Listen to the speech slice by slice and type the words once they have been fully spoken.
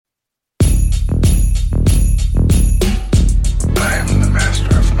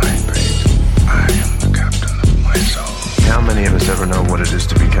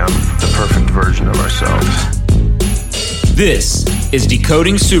This is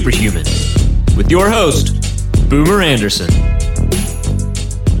Decoding Superhuman with your host, Boomer Anderson.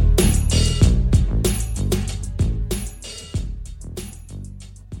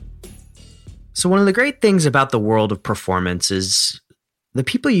 So one of the great things about the world of performance is the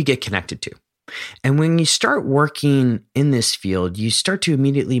people you get connected to. And when you start working in this field, you start to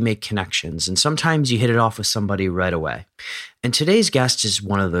immediately make connections. And sometimes you hit it off with somebody right away. And today's guest is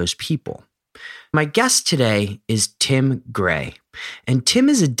one of those people. My guest today is Tim Gray. And Tim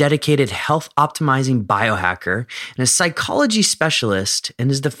is a dedicated health optimizing biohacker and a psychology specialist,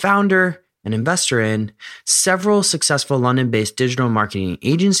 and is the founder and investor in several successful London-based digital marketing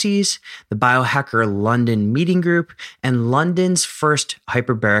agencies, the Biohacker London Meeting Group, and London's first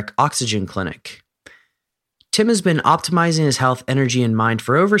hyperbaric oxygen clinic. Tim has been optimizing his health, energy, and mind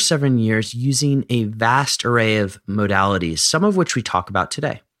for over 7 years using a vast array of modalities, some of which we talk about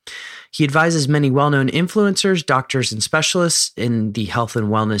today. He advises many well-known influencers, doctors, and specialists in the health and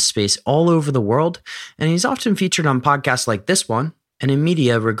wellness space all over the world, and he's often featured on podcasts like this one and in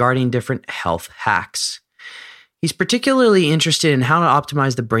media regarding different health hacks. He's particularly interested in how to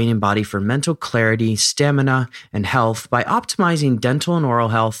optimize the brain and body for mental clarity, stamina, and health by optimizing dental and oral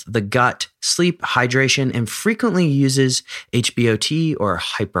health, the gut, sleep, hydration, and frequently uses HBOT or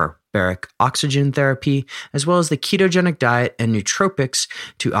hyperbaric oxygen therapy, as well as the ketogenic diet and nootropics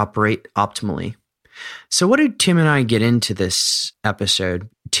to operate optimally. So what did Tim and I get into this episode?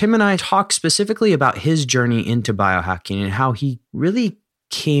 Tim and I talk specifically about his journey into biohacking and how he really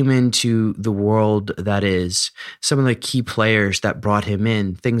came into the world that is, some of the key players that brought him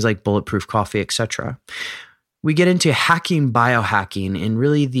in, things like Bulletproof Coffee, etc. We get into hacking biohacking and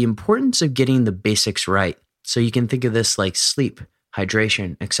really the importance of getting the basics right. So you can think of this like sleep,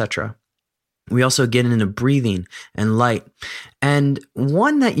 hydration, etc. We also get into breathing and light, and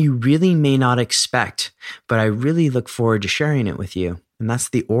one that you really may not expect, but I really look forward to sharing it with you, and that's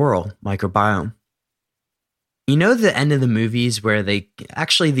the oral microbiome. You know, the end of the movies where the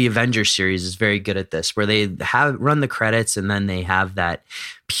Avengers series is very good at this, where they run the credits and then they have that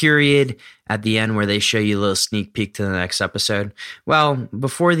period at the end where they show you a little sneak peek to the next episode. Well,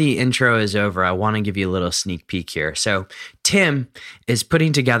 before the intro is over, I want to give you a little sneak peek here. So Tim is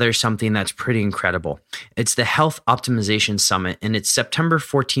putting together something that's pretty incredible. It's the Health Optimization Summit, and it's September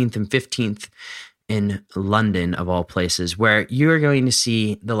 14th and 15th in London, of all places, where you are going to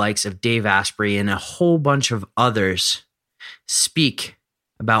see the likes of Dave Asprey and a whole bunch of others speak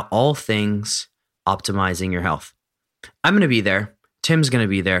about all things optimizing your health. I'm going to be there. Tim's going to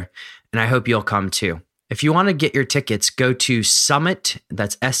be there, and I hope you'll come too. If you want to get your tickets, go to summit,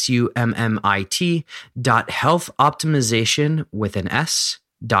 that's SUMMIT,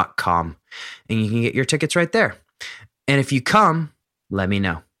 healthoptimization.com, and you can get your tickets right there. And if you come, let me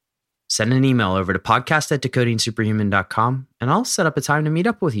know. Send an email over to podcast@decodingsuperhuman.com, and I'll set up a time to meet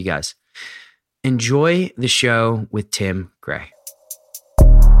up with you guys. Enjoy the show with Tim Gray.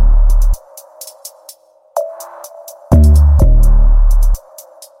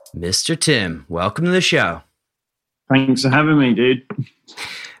 Mr. Tim, welcome to the show. Thanks for having me, dude.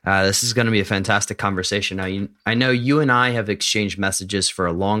 This is going to be a fantastic conversation. Now, I know you and I have exchanged messages for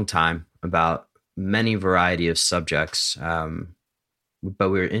a long time about many variety of subjects,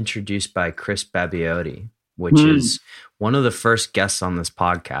 but we were introduced by Chris Babiotti, which is one of the first guests on this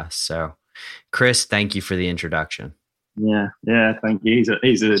podcast. So, Chris, thank you for the introduction. Yeah, thank you.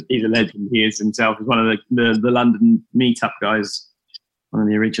 He's a legend. He is himself. He's one of the London meetup guys, one of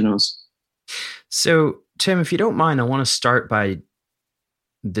the originals. So, Tim, if you don't mind, I want to start by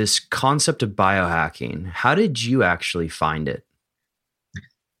this concept of biohacking. How did you actually find it?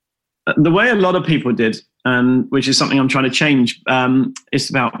 The way a lot of people did, which is something I'm trying to change,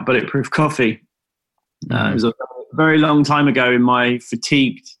 is about Bulletproof Coffee. It was a very long time ago in my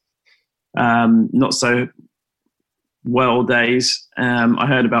fatigued, not so well days. I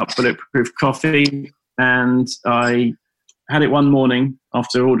heard about Bulletproof Coffee, and I had it one morning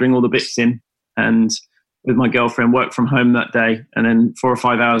after ordering all the bits in, and with my girlfriend, worked from home that day. And then 4 or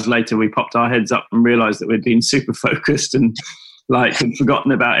 5 hours later, we popped our heads up and realized that we'd been super focused and had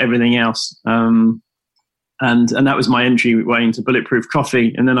forgotten about everything else. And that was my entryway into Bulletproof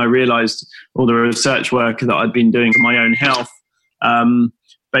Coffee. And then I realized all the research work that I'd been doing for my own health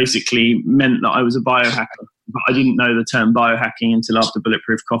basically meant that I was a biohacker. But I didn't know the term biohacking until after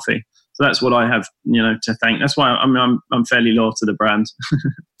Bulletproof Coffee. So that's what I have, to thank. That's why I'm fairly loyal to the brand.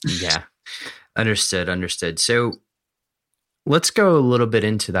 Yeah, understood. So let's go a little bit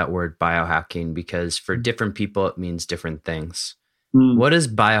into that word biohacking, because for different people, it means different things. What does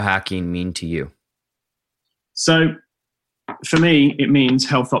biohacking mean to you? So for me, it means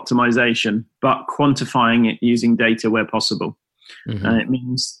health optimization, but quantifying it using data where possible. It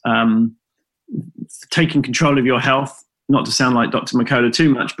means taking control of your health, not to sound like Dr. McCullough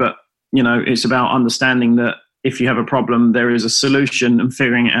too much, but it's about understanding that if you have a problem, there is a solution and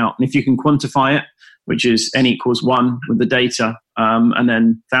figuring it out. And if you can quantify it, which is N equals 1 with the data, and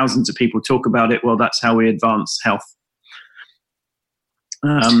then thousands of people talk about it, well, that's how we advance health.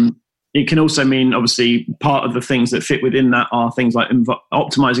 It can also mean, obviously, part of the things that fit within that are things like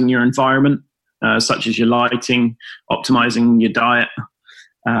optimizing your environment, such as your lighting, optimizing your diet,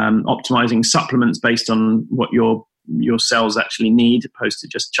 optimizing supplements based on what your cells actually need, opposed to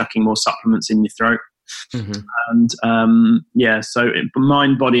just chucking more supplements in your throat. And so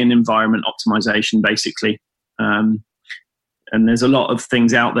mind, body, and environment optimization, basically. And there's a lot of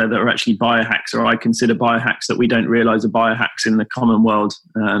things out there that are actually biohacks, or I consider biohacks that we don't realize are biohacks in the common world.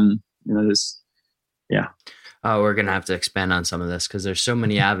 We're going to have to expand on some of this because there's so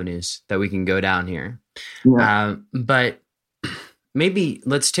many avenues that we can go down here. But maybe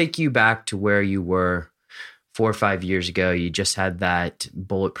let's take you back to where you were 4 or 5 years ago. You just had that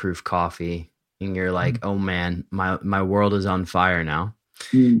bulletproof coffee and you're like, oh man, my world is on fire now.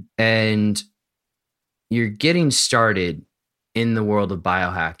 And you're getting started in the world of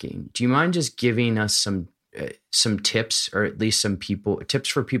biohacking. Do you mind just giving us some tips, or at least some tips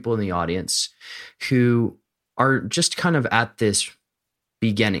for people in the audience who are just kind of at this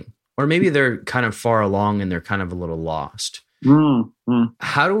beginning, or maybe they're kind of far along and they're kind of a little lost?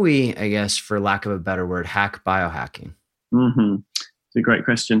 How do we, I guess, for lack of a better word, hack biohacking? It's a great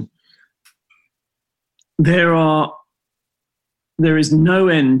question. There is no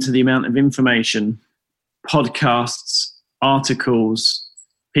end to the amount of information, podcasts, articles,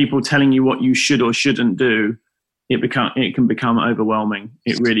 people telling you what you should or shouldn't do. It can become overwhelming.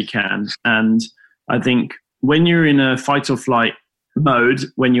 It really can. And I think when you're in a fight or flight mode,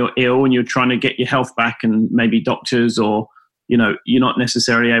 when you're ill and you're trying to get your health back, and maybe doctors or you're not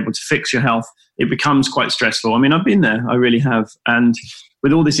necessarily able to fix your health, it becomes quite stressful. I mean, I've been there. I really have. And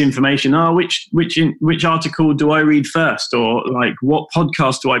with all this information, which article do I read first? Or like, what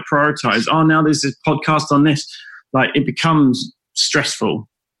podcast do I prioritize? Oh, now there's this podcast on this. Like, it becomes stressful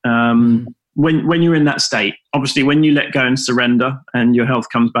when you're in that state. Obviously, when you let go and surrender and your health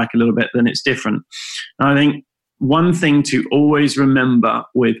comes back a little bit, then it's different. And I think one thing to always remember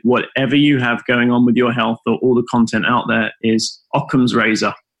with whatever you have going on with your health or all the content out there is Occam's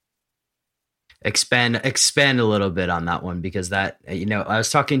razor. Expand a little bit on that one, because that, I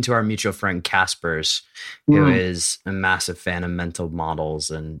was talking to our mutual friend Caspers, who is a massive fan of mental models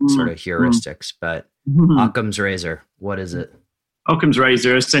and sort of heuristics, but Occam's razor, what is it? Occam's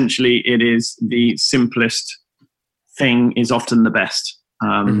razor, essentially, it is the simplest thing is often the best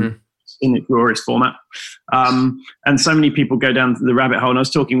in its rawest format. And so many people go down the rabbit hole. And I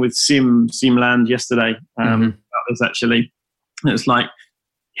was talking with Sim Land yesterday about this, actually. It's like,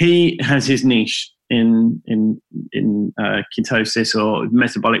 he has his niche in ketosis or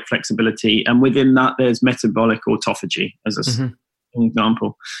metabolic flexibility. And within that, there's metabolic autophagy as an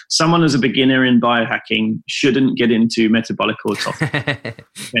example. Someone as a beginner in biohacking shouldn't get into metabolic autophagy.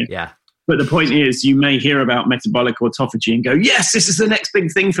 Okay? Yeah. But the point is, you may hear about metabolic autophagy and go, yes, this is the next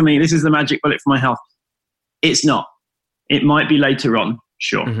big thing for me. This is the magic bullet for my health. It's not. It might be later on,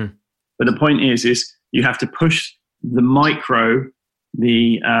 sure. But the point is you have to push the micro,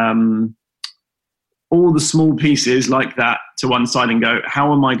 all the small pieces like that to one side and go,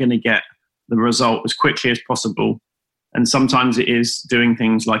 how am I going to get the result as quickly as possible? And sometimes it is doing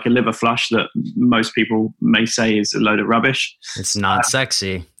things like a liver flush that most people may say is a load of rubbish. It's not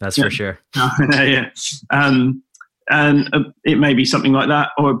sexy, that's for sure. And it may be something like that,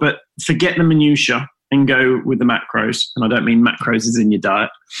 but forget the minutiae and go with the macros. And I don't mean macros as in your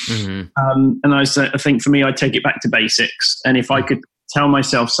diet. And I think for me, I take it back to basics. And if I could tell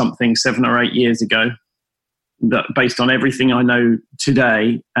myself something 7 or 8 years ago, that based on everything I know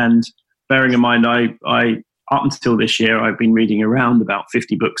today, and bearing in mind, I up until this year, I've been reading around about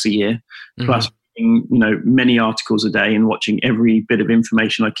 50 books a year, plus reading, many articles a day and watching every bit of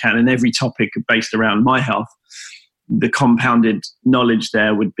information I can, and every topic based around my health. The compounded knowledge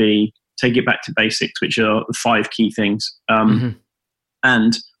there would be take it back to basics, which are 5 key things.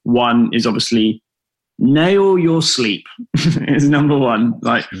 And one is obviously nail your sleep is number one.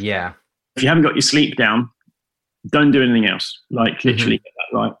 Like, if you haven't got your sleep down, don't do anything else. Like, literally get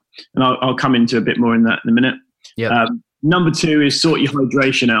that right. And I'll come into a bit more in that in a minute. Number 2 is sort your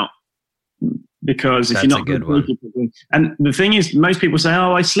hydration out. because if That's you're not a good one. And the thing is, most people say,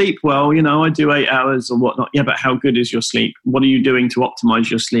 oh, I sleep well, I do 8 hours or whatnot. Yeah, but how good is your sleep? What are you doing to optimize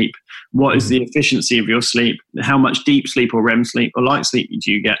your sleep? What is the efficiency of your sleep? How much deep sleep or REM sleep or light sleep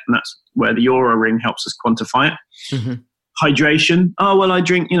do you get? And that's where the Oura Ring helps us quantify it. Hydration. Oh, well, I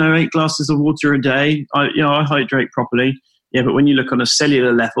drink, 8 glasses of water a day. I hydrate properly. Yeah, but when you look on a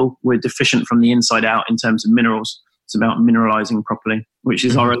cellular level, we're deficient from the inside out in terms of minerals. It's about mineralizing properly, which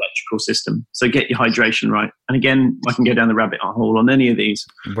is our electrical system. So get your hydration right. And again, I can go down the rabbit hole on any of these.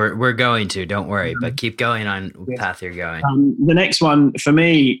 We're going to, don't worry, but keep going on the path you're going. The next one for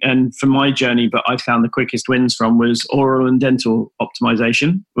me and for my journey, but I found the quickest wins from, was oral and dental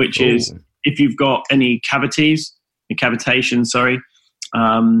optimization, which is if you've got any cavitation,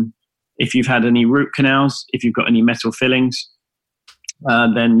 if you've had any root canals, if you've got any metal fillings,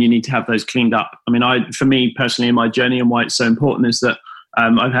 then you need to have those cleaned up. I mean, for me personally in my journey, and why it's so important, is that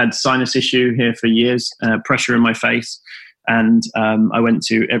I've had sinus issue here for years, pressure in my face, and I went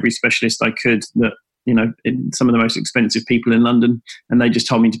to every specialist I could, that some of the most expensive people in London, and they just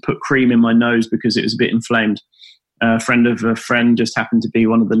told me to put cream in my nose because it was a bit inflamed. A friend of a friend just happened to be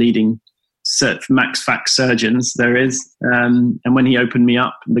one of the leading max fax surgeons there is, and when he opened me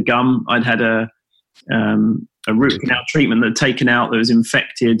up the gum, I'd had a root canal treatment that had taken out, that was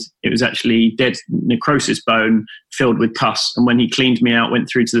infected. It was actually dead necrosis bone filled with pus. And when he cleaned me out, went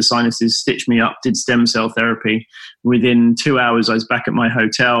through to the sinuses, stitched me up, did stem cell therapy. Within 2 hours, I was back at my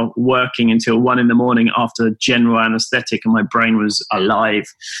hotel working until 1 a.m. after general anesthetic, and my brain was alive.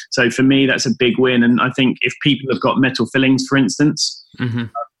 So for me, that's a big win. And I think if people have got metal fillings, for instance,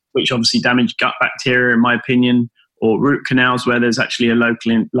 which obviously damage gut bacteria, in my opinion, or root canals where there's actually a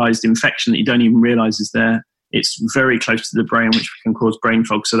localized infection that you don't even realize is there, it's very close to the brain, which can cause brain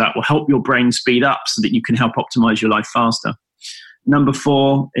fog. So that will help your brain speed up so that you can help optimize your life faster. Number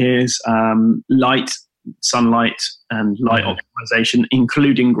 4 is sunlight and light optimization,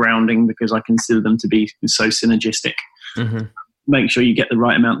 including grounding, because I consider them to be so synergistic. Make sure you get the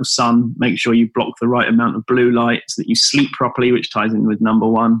right amount of sun. Make sure you block the right amount of blue light so that you sleep properly, which ties in with number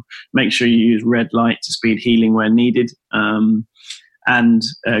 1. Make sure you use red light to speed healing where needed. And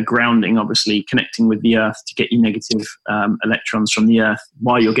grounding, obviously, connecting with the earth to get your negative electrons from the earth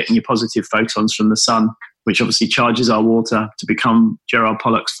while you're getting your positive photons from the sun, which obviously charges our water to become Gerard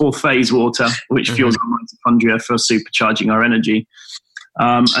Pollack's 4th phase water, which fuels our mitochondria for supercharging our energy.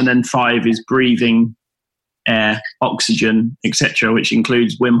 And then 5 is breathing, air, oxygen, etc., which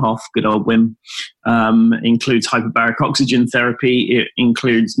includes Wim Hof, good old Wim, includes hyperbaric oxygen therapy. It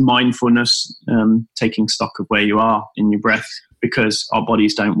includes mindfulness, taking stock of where you are in your breath, because our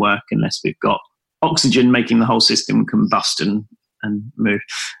bodies don't work unless we've got oxygen making the whole system combust and move.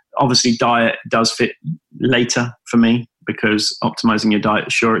 Obviously, diet does fit later for me, because optimizing your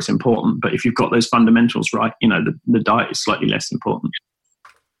diet, sure, it's important, but if you've got those fundamentals right, the diet is slightly less important.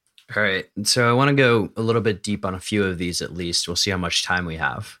 All right. So I want to go a little bit deep on a few of these at least. We'll see how much time we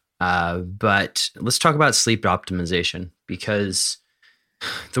have. But let's talk about sleep optimization, because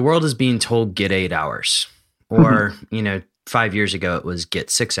the world is being told get 8 hours, or, 5 years ago it was get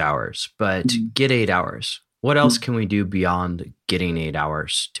 6 hours, but get 8 hours. What else can we do beyond getting 8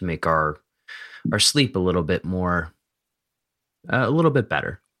 hours to make our sleep a little bit better?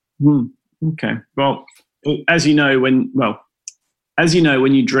 Okay. Well, as you know, when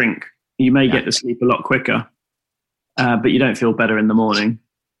you drink, you may get to sleep a lot quicker, but you don't feel better in the morning.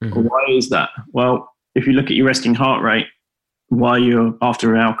 Why is that? Well, if you look at your resting heart rate while you're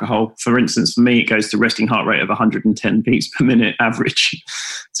after alcohol, for instance, for me, it goes to resting heart rate of 110 beats per minute average.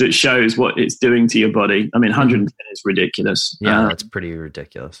 So it shows what it's doing to your body. I mean, 110 is ridiculous. Yeah, that's pretty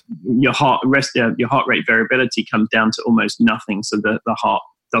ridiculous. Your heart rate variability comes down to almost nothing. So the heart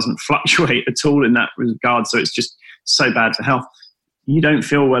doesn't fluctuate at all in that regard. So it's just so bad for health. You don't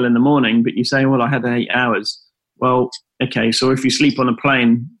feel well in the morning, but you say, well, I had 8 hours. Well, okay, so if you sleep on a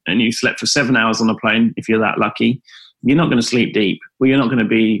plane and you slept for 7 hours on a plane, if you're that lucky, you're not going to sleep deep. Well, you're not going to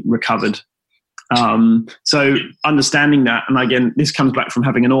be recovered. So understanding that, and again, this comes back from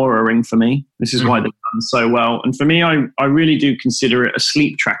having an Oura Ring for me. This is why they've done so well. And for me, I really do consider it a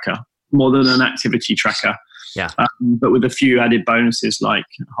sleep tracker more than an activity tracker. Yeah. But with a few added bonuses like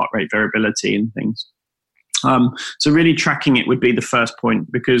heart rate variability and things. So really tracking it would be the first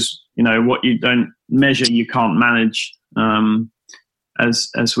point, because what you don't measure you can't manage,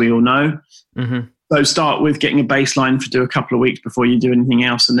 as we all know. So start with getting a baseline do a couple of weeks before you do anything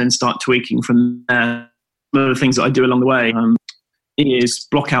else, and then start tweaking from there. One of the things that I do along the way is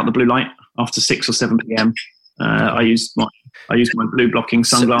block out the blue light after 6 or 7 p.m. I use my blue blocking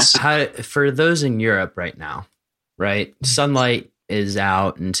sunglasses. So for those in Europe right now, right? Sunlight is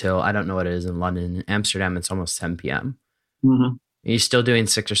out until, I don't know what it is in London. In Amsterdam, it's almost 10 p.m. Mm-hmm. Are you still doing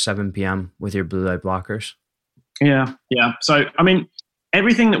 6 or 7 p.m. with your blue light blockers? Yeah. So, I mean,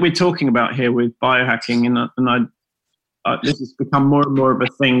 everything that we're talking about here with biohacking, and this has become more and more of a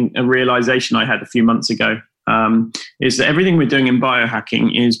thing, a realization I had a few months ago, is that everything we're doing in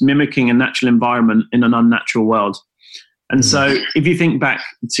biohacking is mimicking a natural environment in an unnatural world. And so if you think back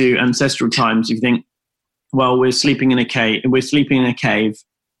to ancestral times, you think, well, we're sleeping in a cave.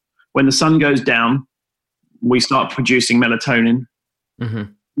 When the sun goes down, we start producing melatonin. Mm-hmm.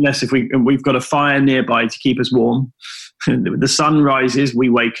 Unless if we've got a fire nearby to keep us warm. The sun rises, we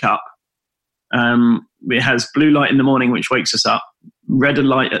wake up. It has blue light in the morning, which wakes us up. Red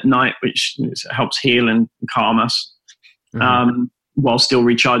light at night, which helps heal and calm us, while still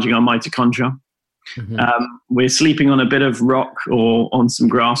recharging our mitochondria. Mm-hmm. We're sleeping on a bit of rock or on some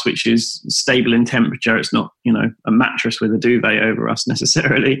grass, which is stable in temperature. It's not, a mattress with a duvet over us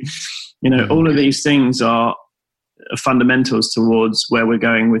necessarily. All of these things are fundamentals towards where we're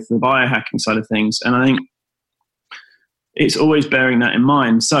going with the biohacking side of things. And I think it's always bearing that in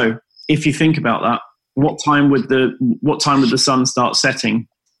mind. So if you think about that, what time would the sun start setting?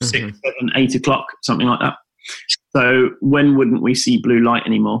 6, 7, 8 o'clock, something like that. So when wouldn't we see blue light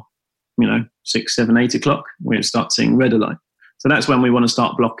anymore? 6, 7, 8 o'clock, we'll start seeing redder light. So that's when we want to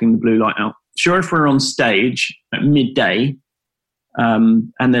start blocking the blue light out. Sure, if we're on stage at midday,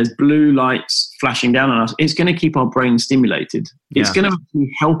 and there's blue lights flashing down on us, it's going to keep our brain stimulated. Yeah. It's going to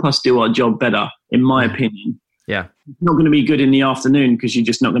help us do our job better, in my opinion. Yeah. It's not going to be good in the afternoon because you're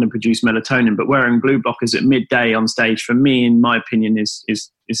just not going to produce melatonin. But wearing blue blockers at midday on stage, for me, in my opinion, is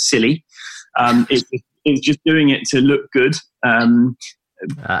silly. It's just doing it to look good.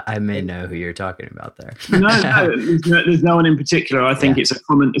 I may know who you're talking about there. No, there's no one in particular. I think it's a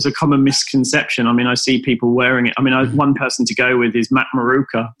common misconception. I mean, I see people wearing it. I mean, one person to go with is Matt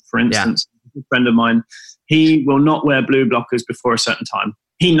Maruka, for instance, a friend of mine. He will not wear blue blockers before a certain time.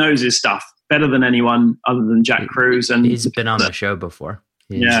 He knows his stuff better than anyone other than Jack Cruz. And he's been on the show before.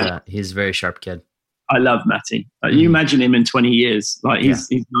 He's a very sharp kid. I love Matty. You imagine him in 20 years. Like he's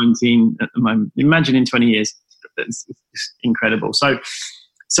 19 at the moment. Imagine in 20 years. It's incredible. So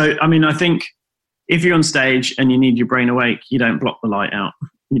I mean, I think if you're on stage and you need your brain awake, you don't block the light out.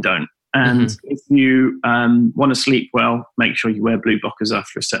 You don't. And if you want to sleep well, make sure you wear blue blockers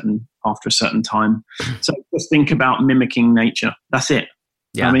after a certain time. So just think about mimicking nature. That's it.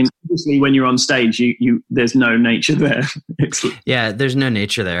 Yeah. I mean, obviously, when you're on stage, you there's no nature there. There's no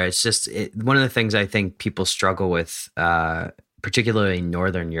nature there. It's just one of the things I think people struggle with, particularly in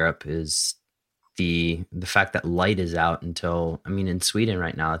Northern Europe, is the fact that light is out until, in Sweden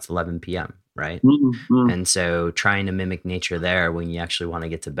right now, it's 11 p.m., right? Mm-hmm. And so trying to mimic nature there when you actually want to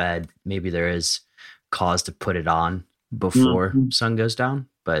get to bed, maybe there is cause to put it on before sun goes down,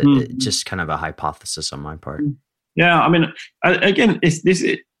 but it's just kind of a hypothesis on my part. Yeah, I mean, again,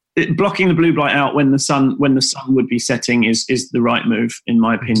 blocking the blue light out when the sun would be setting is the right move, in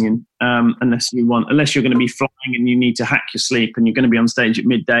my opinion. Unless you're going to be flying and you need to hack your sleep, and you're going to be on stage at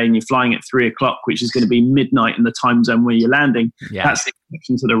midday and you're flying at 3 o'clock, which is going to be midnight in the time zone where you're landing. Yeah. That's the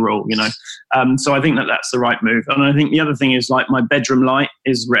exception to the rule, So I think that's the right move. And I think the other thing is, like, my bedroom light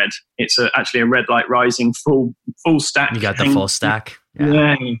is red. It's actually a red light rising full stack. You got the full stack.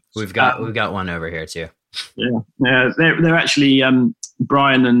 Yeah. We've got one over here too. Yeah. They're actually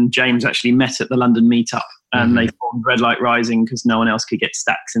Brian and James actually met at the London meetup, and they formed Red Light Rising because no one else could get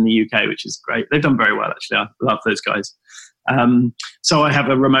stacks in the UK, which is great. They've done very well, actually. I love those guys. So I have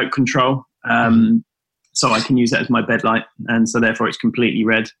a remote control, so I can use that as my bed light, and so therefore it's completely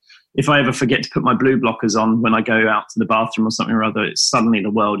red. If I ever forget to put my blue blockers on when I go out to the bathroom or something or other, it's suddenly the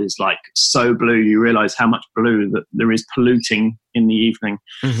world is like so blue. You realize how much blue that there is polluting in the evening.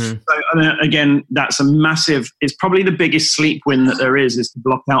 So again, that's a massive, it's probably the biggest sleep win that there is to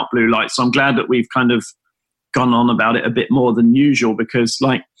block out blue light. So I'm glad that we've kind of gone on about it a bit more than usual, because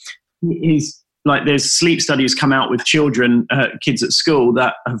there's sleep studies come out with children, kids at school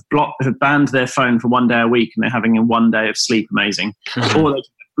that have banned their phone for 1 day a week, and they're having a 1 day of sleep amazing. Or they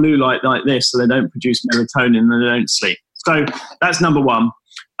blue light like this, so they don't produce melatonin and they don't sleep. So that's number one.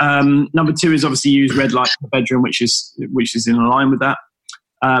 Number two is obviously use red light in the bedroom, which is in line with that.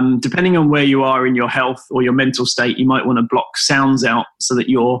 Depending on where you are in your health or your mental state, you might want to block sounds out so that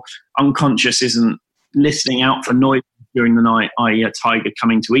your unconscious isn't listening out for noise during the night, i.e. a tiger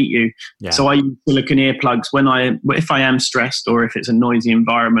coming to eat you. Yeah. So I use silicone earplugs if I am stressed or if it's a noisy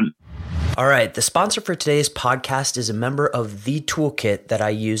environment. All right, the sponsor for today's podcast is a member of The Toolkit that I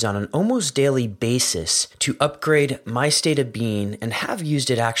use on an almost daily basis to upgrade my state of being, and have used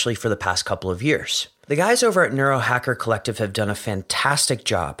it actually for the past couple of years. The guys over at Neurohacker Collective have done a fantastic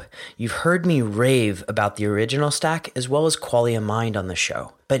job. You've heard me rave about the original stack as well as Qualia Mind on the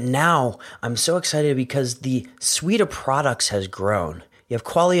show. But now I'm so excited because the suite of products has grown. You have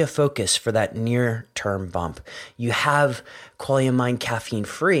Qualia Focus for that near-term bump. You have Qualia Mind Caffeine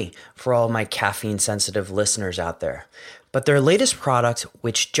Free for all my caffeine-sensitive listeners out there. But their latest product,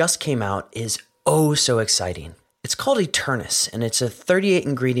 which just came out, is oh so exciting. It's called Eternus, and it's a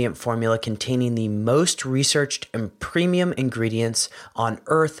 38-ingredient formula containing the most researched and premium ingredients on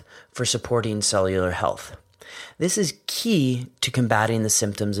Earth for supporting cellular health. This is key to combating the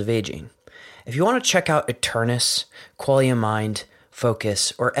symptoms of aging. If you want to check out Eternus, Qualia Mind,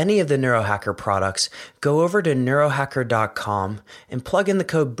 Focus, or any of the Neurohacker products, go over to neurohacker.com and plug in the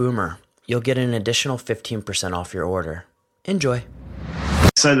code BOOMER. You'll get an additional 15% off your order. Enjoy.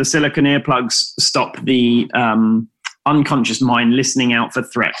 So the silicone earplugs stop the unconscious mind listening out for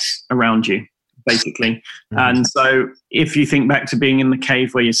threats around you, basically. Mm-hmm. And so if you think back to being in the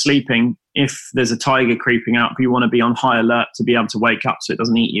cave where you're sleeping, if there's a tiger creeping up, you want to be on high alert to be able to wake up so it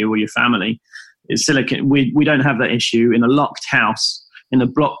doesn't eat you or your family. It's silicone. We don't have that issue in a locked house, in a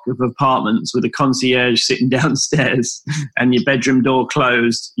block of apartments with a concierge sitting downstairs and your bedroom door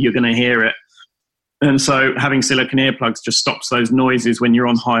closed. You're going to hear it. And so having silicone earplugs just stops those noises when you're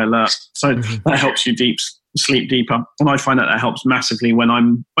on high alert. So that helps you sleep deeper. And I find that helps massively when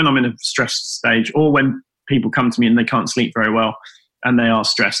I'm in a stressed stage, or when people come to me and they can't sleep very well and they are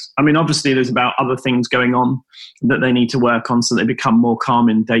stressed. I mean, obviously there's about other things going on that they need to work on so they become more calm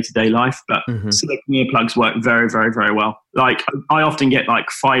in day-to-day life. But silicone earplugs work very, very, very well. Like I often get like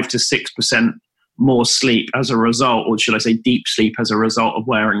 5 to 6% more sleep as a result, or should I say deep sleep as a result of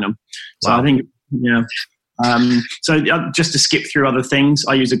wearing them. So I think, yeah. So just to skip through other things,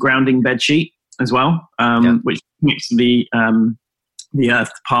 I use a grounding bed sheet as well, which connects the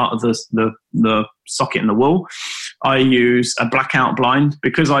earth part of the socket in the wall. I use a blackout blind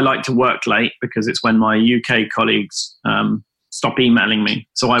because I like to work late, because it's when my UK colleagues stop emailing me.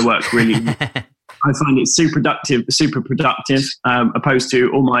 So I work really. I find it super productive, opposed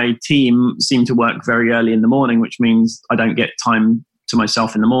to all my team seem to work very early in the morning, which means I don't get time to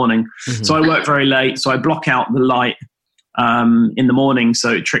myself in the morning. So I work very late. So I block out the light in the morning,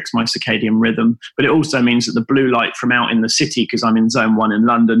 so it tricks my circadian rhythm. But it also means that the blue light from out in the city, because I'm in zone 1 in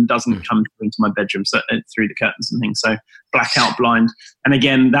London, doesn't come into my bedroom through the curtains and things. So blackout blind. And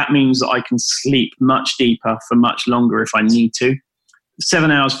again, that means that I can sleep much deeper for much longer if I need to.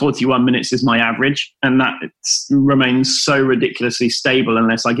 7 hours, 41 minutes is my average. And that remains so ridiculously stable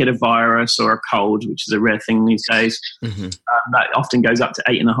unless I get a virus or a cold, which is a rare thing these days. That often goes up to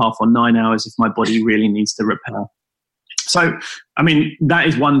 8.5 or 9 hours if my body really needs to repair. So, I mean, that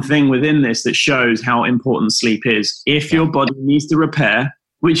is one thing within this that shows how important sleep is. If your body needs to repair,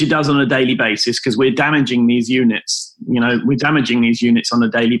 which it does on a daily basis, because we're damaging these units, we're damaging these units on a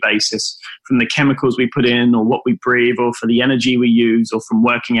daily basis from the chemicals we put in, or what we breathe, or for the energy we use, or from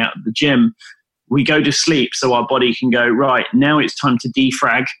working out at the gym. We go to sleep so our body can go, right, now it's time to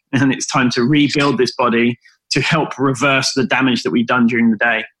defrag, and it's time to rebuild this body to help reverse the damage that we've done during the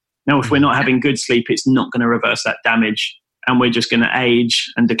day. Now, if we're not having good sleep, it's not going to reverse that damage, and we're just going to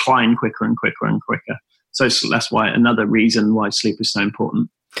age and decline quicker and quicker and quicker. So that's why another reason why sleep is so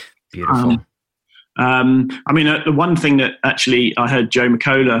important. Beautiful. I mean, the one thing that actually I heard Joe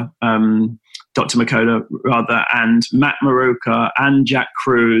McCullough, Dr. McCullough rather, and Matt Maruca and Jack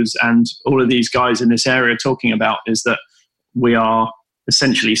Cruz and all of these guys in this area talking about is that we are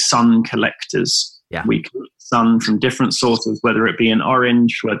essentially sun collectors. Yeah. We collect sun from different sources, whether it be an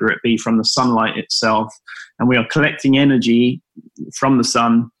orange, whether it be from the sunlight itself. And we are collecting energy from the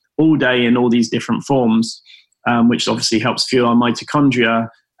sun all day in all these different forms, which obviously helps fuel our mitochondria.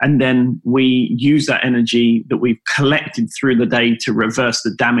 And then we use that energy that we've collected through the day to reverse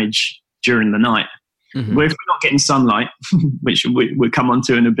the damage during the night. Where if we're not getting sunlight, which we'll come on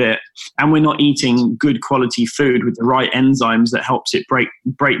to in a bit, and we're not eating good quality food with the right enzymes that helps it break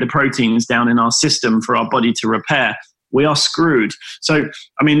the proteins down in our system for our body to repair, we are screwed. So,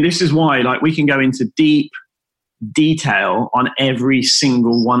 I mean, this is why we can go into deep detail on every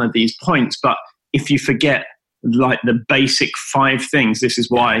single one of these points. But if you forget the basic 5 things, this is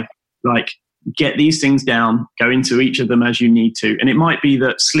why, get these things down, go into each of them as you need to. And it might be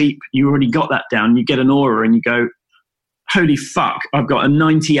that sleep, you already got that down. You get an aura and you go, holy fuck, I've got a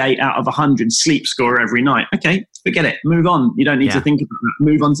 98 out of 100 sleep score every night. Okay, forget it. Move on. You don't need to think about that.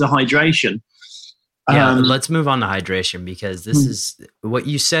 Move on to hydration. Yeah, let's move on to hydration, because this is what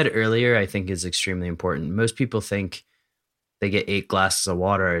you said earlier, I think is extremely important. Most people think they get 8 glasses of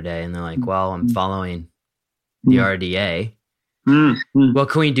water a day and they're like, well, I'm following the RDA. What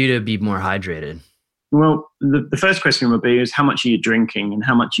can we do to be more hydrated? Well, the first question would be is how much are you drinking and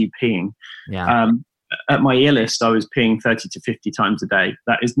how much are you peeing? Yeah. At my illest, I was peeing 30 to 50 times a day.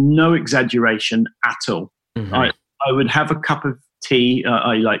 That is no exaggeration at all. I would have a cup of tea,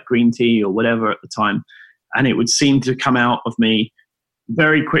 I like green tea or whatever at the time, and it would seem to come out of me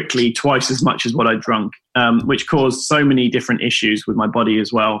very quickly, twice as much as what I drunk, which caused so many different issues with my body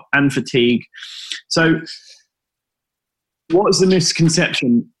as well, and fatigue. So what is the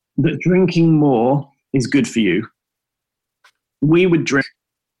misconception that drinking more is good for you? We would drink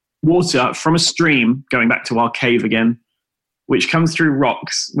water from a stream, going back to our cave again, which comes through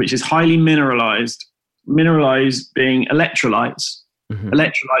rocks, which is highly mineralized. Mineralized being electrolytes,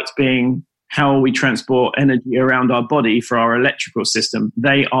 electrolytes being how we transport energy around our body for our electrical system.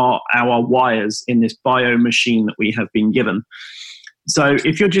 They are our wires in this bio machine that we have been given. So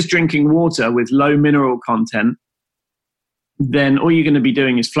if you're just drinking water with low mineral content, then all you're going to be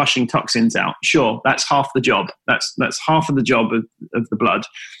doing is flushing toxins out. Sure, that's half the job. That's half of the job of the blood,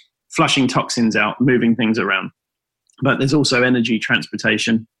 flushing toxins out, moving things around. But there's also energy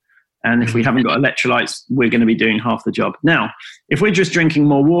transportation. And if we haven't got electrolytes, we're going to be doing half the job. Now, if we're just drinking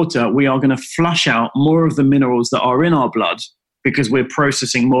more water, we are going to flush out more of the minerals that are in our blood because we're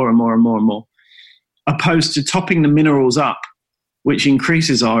processing more and more and more and more, opposed to topping the minerals up, which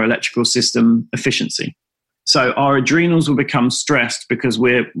increases our electrical system efficiency. So our adrenals will become stressed because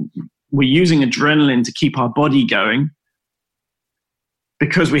we're using adrenaline to keep our body going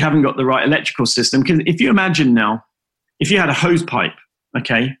because we haven't got the right electrical system. Because if you imagine now, if you had a hose pipe,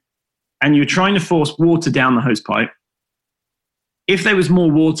 okay, and you're trying to force water down the hose pipe, if there was more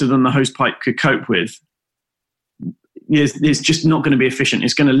water than the hose pipe could cope with, it's just not going to be efficient.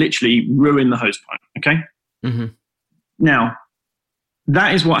 It's going to literally ruin the hose pipe, okay? Now,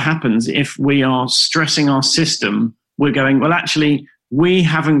 that is what happens if we are stressing our system. We're going, well, actually, we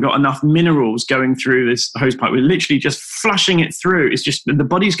haven't got enough minerals going through this hose pipe. We're literally just flushing it through. It's just the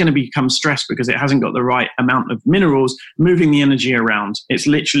body's going to become stressed because it hasn't got the right amount of minerals moving the energy around. It's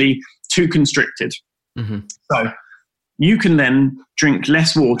literally too constricted. So you can then drink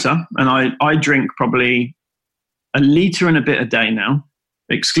less water. And I drink probably a litre and a bit a day now,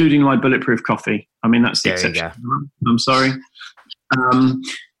 excluding my bulletproof coffee. I mean, that's the exception. I'm sorry.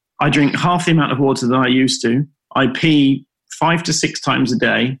 I drink half the amount of water than I used to. I pee 5 to 6 times a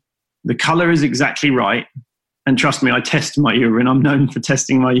day. The color is exactly right. And trust me, I test my urine. I'm known for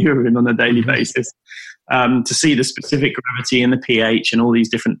testing my urine on a daily basis to see the specific gravity and the pH and all these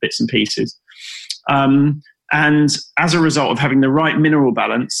different bits and pieces. And as a result of having the right mineral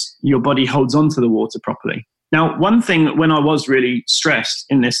balance, your body holds on to the water properly. Now, one thing when I was really stressed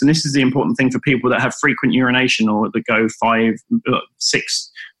in this, and this is the important thing for people that have frequent urination or that go 5,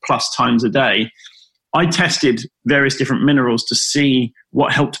 6 plus times a day, I tested various different minerals to see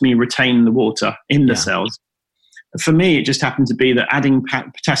what helped me retain the water in the cells. For me, it just happened to be that adding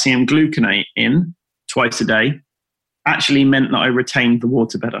potassium gluconate in twice a day actually meant that I retained the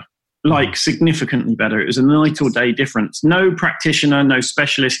water better, like significantly better. It was a night or day difference. No practitioner, no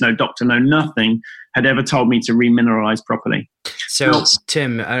specialist, no doctor, no nothing had ever told me to remineralize properly. So,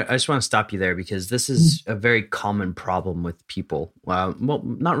 Tim, I just want to stop you there because this is a very common problem with people. Well,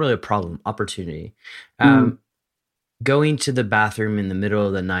 not really a problem, opportunity. Going to the bathroom in the middle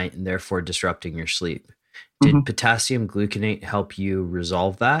of the night and therefore disrupting your sleep. Did potassium gluconate help you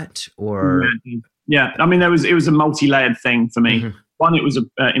resolve that? Or yeah, I mean, it was a multi-layered thing for me. One, it was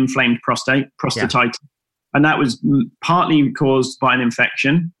an inflamed prostatitis. And that was partly caused by an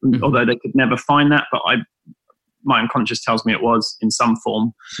infection, although they could never find that. But my unconscious tells me it was in some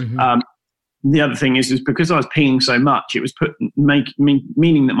form. The other thing is because I was peeing so much, it was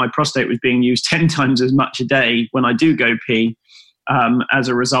meaning that my prostate was being used 10 times as much a day when I do go pee. As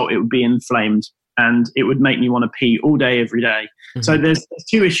a result, it would be inflamed and it would make me want to pee all day, every day. So there's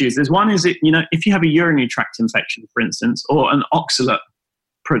 2 issues. There's one is, if you have a urinary tract infection, for instance, or an oxalate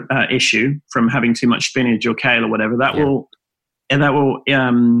issue from having too much spinach or kale or whatever, that will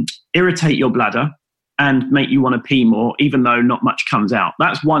irritate your bladder and make you want to pee more, even though not much comes out.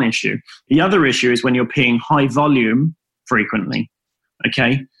 That's one issue. The other issue is when you're peeing high volume frequently.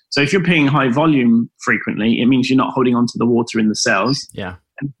 Okay, so if you're peeing high volume frequently, it means you're not holding on to the water in the cells. And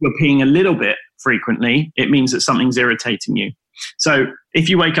if you're peeing a little bit frequently, it means that something's irritating you. So if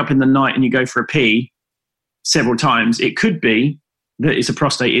you wake up in the night and you go for a pee several times, it could be that it's a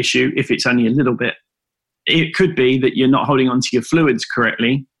prostate issue if it's only a little bit. It could be that you're not holding onto your fluids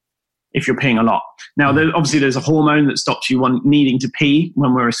correctly if you're peeing a lot. Now, obviously, there's a hormone that stops you needing to pee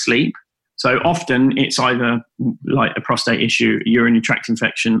when we're asleep. So often it's either like a prostate issue, a urinary tract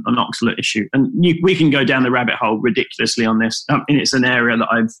infection, an oxalate issue. And we can go down the rabbit hole ridiculously on this. And it's an area that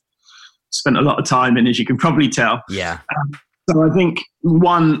I've spent a lot of time in, as you can probably tell. Yeah. So I think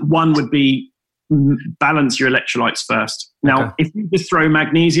one would be balance your electrolytes first. Now, if you just throw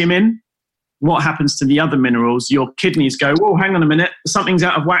magnesium in, what happens to the other minerals? Your kidneys go, whoa, hang on a minute, something's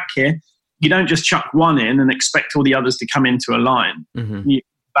out of whack here. You don't just chuck one in and expect all the others to come into a line. You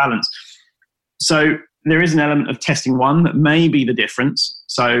balance. So there is an element of testing one that may be the difference.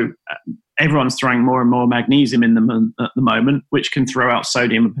 So everyone's throwing more and more magnesium in them at the moment, which can throw out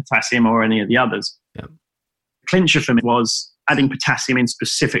sodium and potassium or any of the others. Yep. Clincher for me was adding potassium in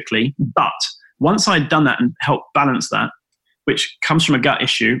specifically. But once I'd done that and helped balance that, which comes from a gut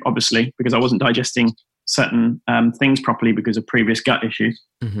issue, obviously, because I wasn't digesting certain things properly because of previous gut issues,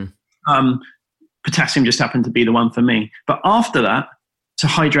 potassium just happened to be the one for me. But after that, to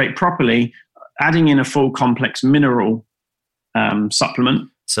hydrate properly, adding in a full complex mineral supplement.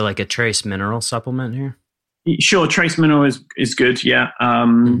 So like a trace mineral supplement here? Sure, trace mineral is good, yeah. I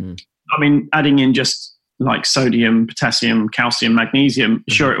mean, adding in just like sodium, potassium, calcium, magnesium,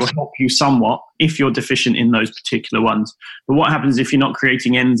 sure, it will help you somewhat if you're deficient in those particular ones. But what happens if you're not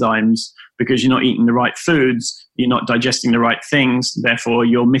creating enzymes because you're not eating the right foods, you're not digesting the right things, therefore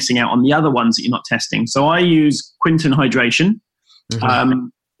you're missing out on the other ones that you're not testing. So I use Quinton Hydration.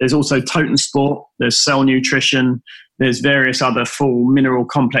 There's also Totem Sport, there's Cell Nutrition, there's various other full mineral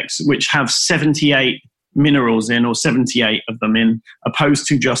complex which have 78 minerals in, or 78 of them in, opposed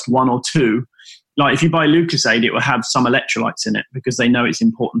to just one or two. Like if you buy Lucozade, it will have some electrolytes in it because they know it's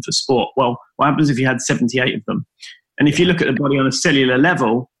important for sport. Well, what happens if you had 78 of them? And if you look at the body on a cellular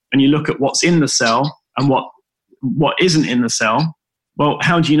level and you look at what's in the cell and what isn't in the cell, well,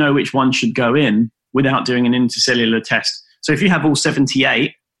 how do you know which one should go in without doing an intercellular test? So if you have all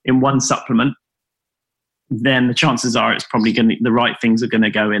 78 in one supplement, then the chances are it's probably the right things are going to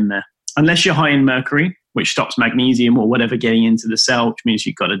go in there. Unless you're high in mercury, which stops magnesium or whatever getting into the cell, which means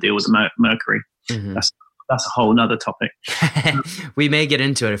you've got to deal with the mercury. That's a whole nother topic. We may get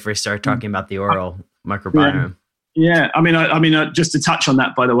into it if we start talking about the oral microbiome. Yeah. I mean, just to touch on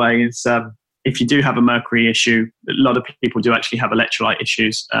that, by the way, is if you do have a mercury issue, a lot of people do actually have electrolyte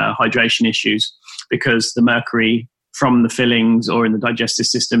issues, hydration issues, because the mercury from the fillings or in the digestive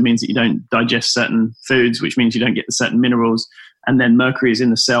system means that you don't digest certain foods, which means you don't get the certain minerals. And then mercury is in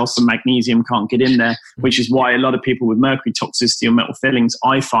the cell, so magnesium can't get in there, which is why a lot of people with mercury toxicity or metal fillings,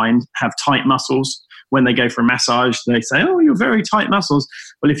 I find, have tight muscles. When they go for a massage, they say, oh, you're very tight muscles.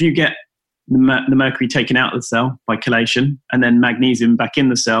 Well, if you get the mercury taken out of the cell by chelation and then magnesium back in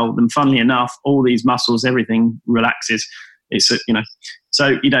the cell, then funnily enough, all these muscles, everything relaxes.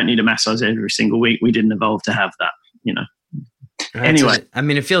 So you don't need a massage every single week. We didn't evolve to have that, Anyway. I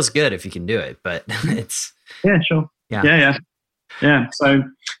mean, it feels good if you can do it, but it's... Yeah, sure. Yeah. So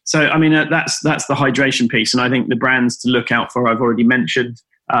I mean, that's the hydration piece. And I think the brands to look out for, I've already mentioned.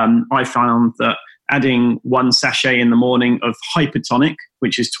 I found that adding one sachet in the morning of hypertonic,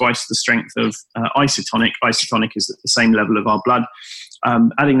 which is twice the strength of isotonic. Isotonic is at the same level of our blood.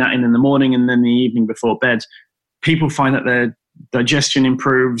 Adding that in the morning and then the evening before bed, people find that their digestion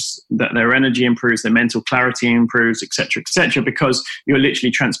improves, that their energy improves, their mental clarity improves, etc., because you're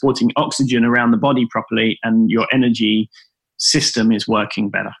literally transporting oxygen around the body properly and your energy system is working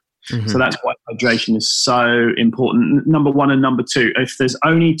better. So that's why hydration is so important. Number one and number two, if there's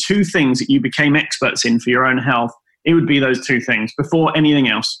only two things that you became experts in for your own health, it would be those two things before anything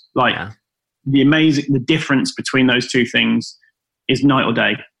else. The difference between those two things is night or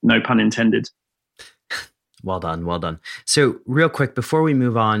day, no pun intended. Well done. So real quick, before we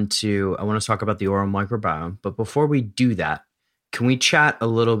move on to, I want to talk about the oral microbiome, but before we do that, can we chat a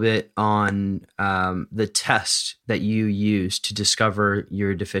little bit on the test that you used to discover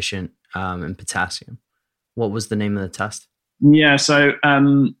you're deficient in potassium? What was the name of the test? Yeah, so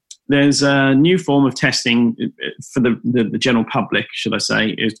there's a new form of testing for the general public, should I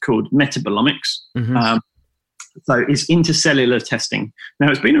say. It's called metabolomics. So it's intercellular testing.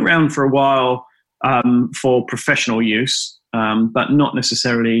 Now, it's been around for a while for professional use, but not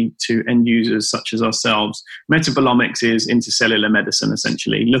necessarily to end users such as ourselves. Metabolomics is intercellular medicine,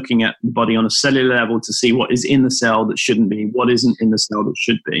 essentially, looking at the body on a cellular level to see what is in the cell that shouldn't be, what isn't in the cell that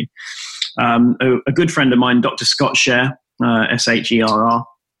should be. A good friend of mine, Dr. Scott Scher, Sherr,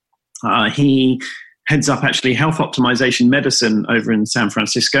 he heads up actually health optimization medicine over in San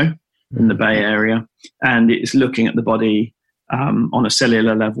Francisco, in the Bay Area, and it's looking at the body on a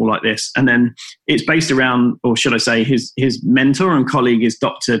cellular level like this. And then it's based around, or should I say, his mentor and colleague is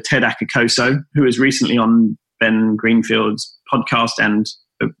Dr. Ted Akikoso, who was recently on Ben Greenfield's podcast and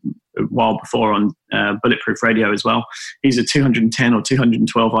a while before on Bulletproof Radio as well. He's a 210 or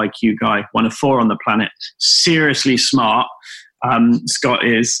 212 IQ guy, one of 4 on the planet, seriously smart. Scott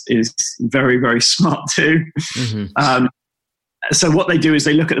is very, very smart too. Mm-hmm. So what they do is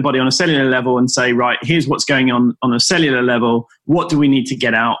they look at the body on a cellular level and say, right, here's what's going on a cellular level. What do we need to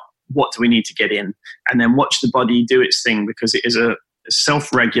get out? What do we need to get in? And then watch the body do its thing, because it is a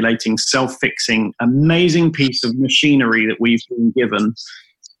self-regulating, self-fixing, amazing piece of machinery that we've been given.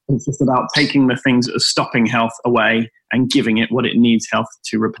 It's just about taking the things that are stopping health away and giving it what it needs health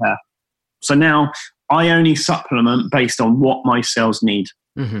to repair. So now I only supplement based on what my cells need.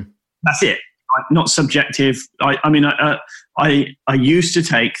 Mm-hmm. That's it. Not subjective. I used to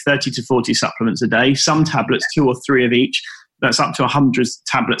take 30 to 40 supplements a day, some tablets, 2 or 3 of each. That's up to 100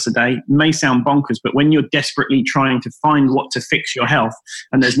 tablets a day. It may sound bonkers, but when you're desperately trying to find what to fix your health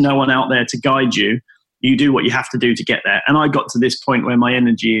and there's no one out there to guide you, you do what you have to do to get there. And I got to this point where my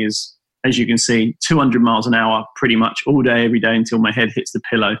energy is, as you can see, 200 miles an hour pretty much all day, every day until my head hits the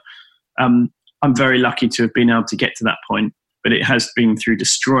pillow. I'm very lucky to have been able to get to that point. But it has been through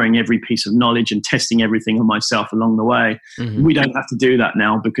destroying every piece of knowledge and testing everything on myself along the way. Mm-hmm. We don't have to do that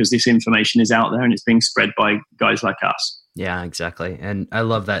now because this information is out there and it's being spread by guys like us. Yeah, exactly. And I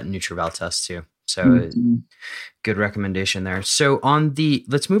love that NutrEval test too. So good recommendation there. So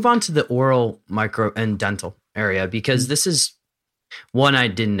let's move on to the oral, micro, and dental area, because this is one I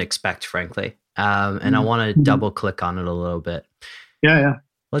didn't expect, frankly. And I want to double click on it a little bit. Yeah.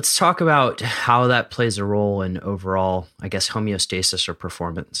 Let's talk about how that plays a role in overall, I guess, homeostasis or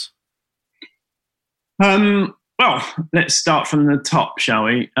performance. Well, let's start from the top, shall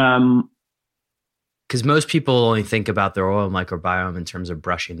we? Because most people only think about their oral microbiome in terms of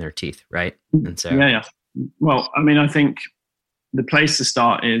brushing their teeth, right? And so, yeah. Well, I think the place to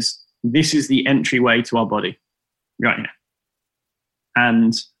start is this is the entryway to our body, right here,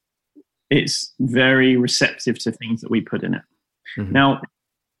 and it's very receptive to things that we put in it. Mm-hmm. Now,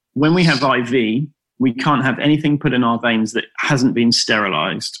 when we have IV, we can't have anything put in our veins that hasn't been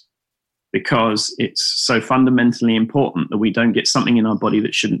sterilized, because it's so fundamentally important that we don't get something in our body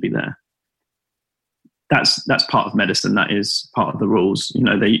that shouldn't be there. That's part of medicine. That is part of the rules.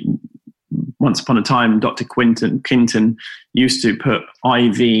 Once upon a time, Dr. Quinton used to put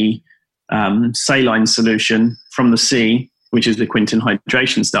IV saline solution from the sea, which is the Quinton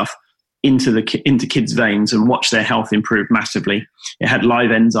hydration stuff, into kids' veins and watch their health improve massively. It had live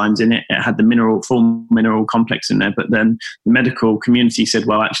enzymes in it. It had the full mineral complex in there. But then the medical community said,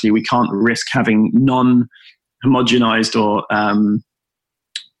 well, actually, we can't risk having non-homogenized or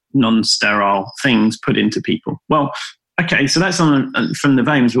non-sterile things put into people. Well, okay, so that's from the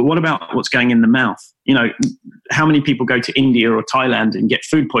veins. But what about what's going in the mouth? How many people go to India or Thailand and get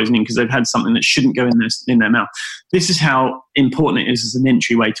food poisoning because they've had something that shouldn't go in their mouth? This is how important it is as an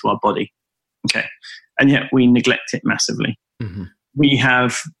entryway to our body. Okay, and yet we neglect it massively. Mm-hmm. We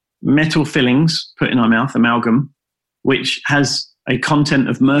have metal fillings put in our mouth, amalgam, which has a content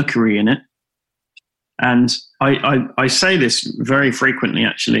of mercury in it. And I say this very frequently,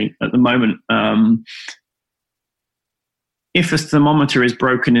 actually, at the moment. If a thermometer is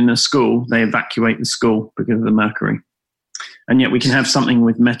broken in a school, they evacuate the school because of the mercury. And yet we can have something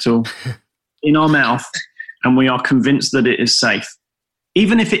with metal in our mouth and we are convinced that it is safe.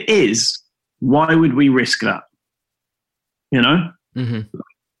 Even if it is, why would we risk that? Mm-hmm.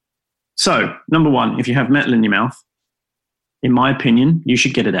 So, number one, if you have metal in your mouth, in my opinion, you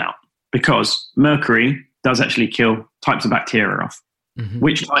should get it out, because mercury does actually kill types of bacteria off. Mm-hmm.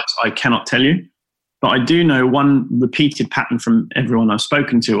 Which types, I cannot tell you. But I do know one repeated pattern from everyone I've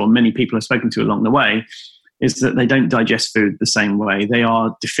spoken to, or many people I've spoken to along the way, is that they don't digest food the same way. They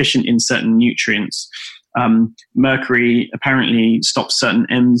are deficient in certain nutrients. Mercury apparently stops certain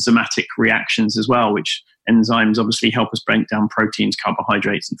enzymatic reactions as well, which enzymes obviously help us break down proteins,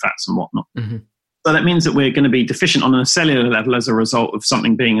 carbohydrates, and fats and whatnot. Mm-hmm. So that means that we're going to be deficient on a cellular level as a result of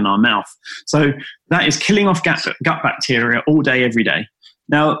something being in our mouth. So that is killing off gut bacteria all day, every day.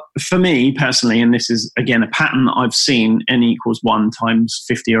 Now, for me personally, and this is, again, a pattern that I've seen, N equals 1 times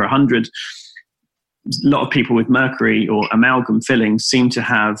 50 or 100, a lot of people with mercury or amalgam fillings seem to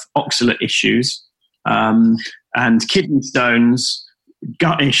have oxalate issues and kidney stones,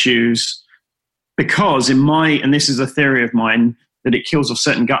 gut issues, because and this is a theory of mine, that it kills off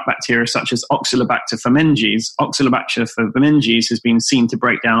certain gut bacteria such as Oxalobacter firmendis. Oxalobacter firmendis has been seen to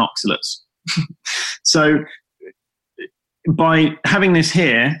break down oxalates. So by having this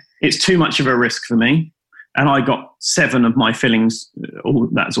here, it's too much of a risk for me. and I got 7 of my fillings,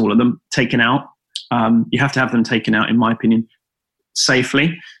 that's all of them, taken out. You have to have them taken out, in my opinion,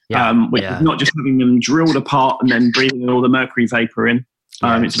 safely, which is not just having them drilled apart and then breathing all the mercury vapor in.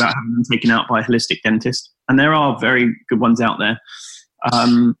 It's about having them taken out by a holistic dentist. And there are very good ones out there.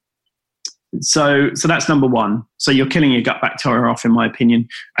 So that's number one. So you're killing your gut bacteria off, in my opinion,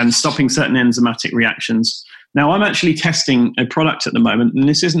 and stopping certain enzymatic reactions. Now, I'm actually testing a product at the moment, and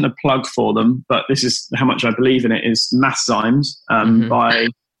this isn't a plug for them, but this is how much I believe in it, is Masszymes by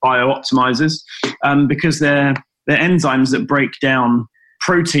BioOptimizers, because they're enzymes that break down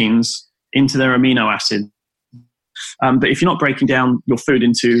proteins into their amino acid. But if you're not breaking down your food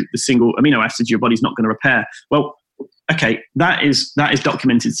into the single amino acids, your body's not going to repair. Well, okay, that is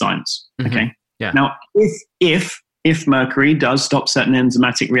documented science. Okay. Yeah. Now, if mercury does stop certain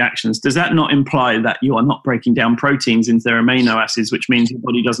enzymatic reactions, does that not imply that you are not breaking down proteins into their amino acids, which means your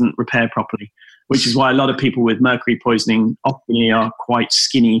body doesn't repair properly? Which is why a lot of people with mercury poisoning often are quite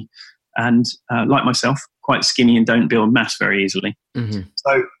skinny and, like myself, quite skinny and don't build mass very easily. Mm-hmm.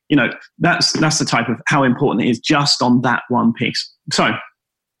 So, that's the type of how important it is just on that one piece. So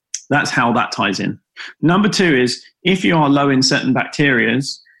that's how that ties in. Number 2 is if you are low in certain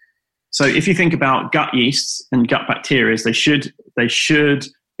bacterias. So if you think about gut yeasts and gut bacteria, they should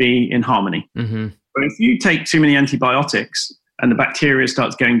be in harmony. Mm-hmm. But if you take too many antibiotics and the bacteria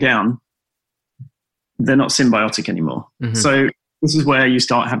starts going down, they're not symbiotic anymore. Mm-hmm. So this is where you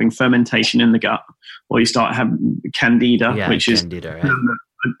start having fermentation in the gut, or you start having candida, which candida, is. Right?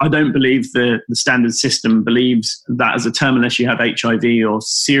 I don't believe the standard system believes that as a term unless you have HIV or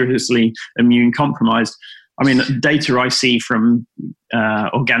seriously immune compromised. I mean, data I see from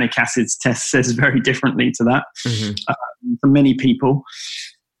organic acids tests says very differently to that for many people.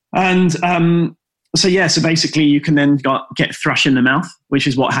 And so basically you can then get thrush in the mouth, which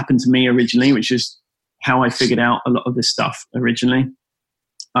is what happened to me originally, which is how I figured out a lot of this stuff originally.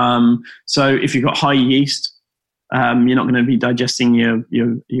 So if you've got high yeast, you're not going to be digesting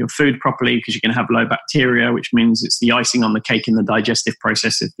your food properly because you're going to have low bacteria, which means it's the icing on the cake in the digestive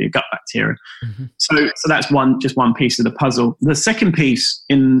process of your gut bacteria. Mm-hmm. So that's just one piece of the puzzle. The second piece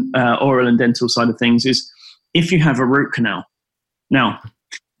in oral and dental side of things is if you have a root canal. Now,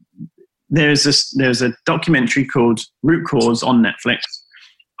 there's a documentary called Root Cause on Netflix,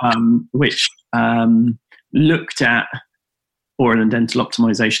 which looked at oral and dental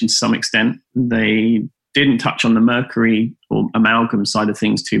optimization to some extent. They didn't touch on the mercury or amalgam side of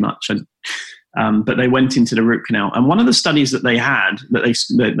things too much, but they went into the root canal. And one of the studies that they had,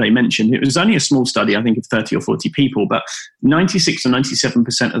 that they mentioned, it was only a small study, I think of 30 or 40 people, but 96 or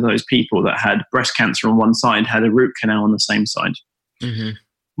 97% of those people that had breast cancer on one side had a root canal on the same side. Mm-hmm.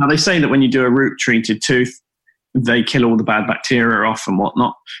 Now, they say that when you do a root-treated tooth, they kill all the bad bacteria off and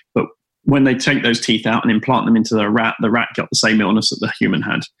whatnot, but when they take those teeth out and implant them into the rat got the same illness that the human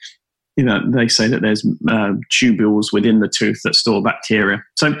had. They say that there's tubules within the tooth that store bacteria.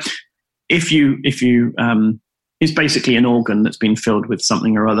 So if you it's basically an organ that's been filled with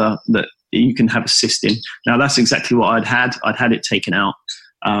something or other that you can have a cyst in. Now, that's exactly what I'd had. I'd had it taken out.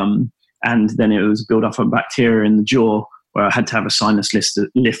 And then it was built up of bacteria in the jaw where I had to have a sinus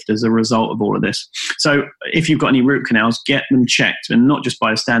lift as a result of all of this. So if you've got any root canals, get them checked, and not just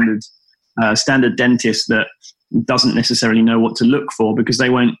by a standard dentist that doesn't necessarily know what to look for, because they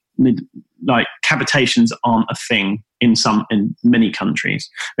won't, like, cavitations aren't a thing in many countries.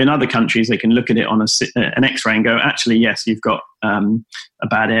 In other countries, they can look at it on an X-ray and go, actually, yes, you've got a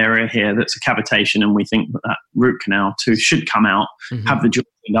bad area here that's a cavitation, and we think that root canal tooth should come out, have the jaw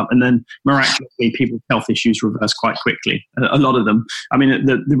cleaned up, and then miraculously people's health issues reverse quite quickly. A lot of them. I mean,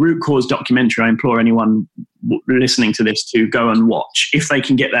 the Root Cause documentary, I implore anyone listening to this to go and watch if they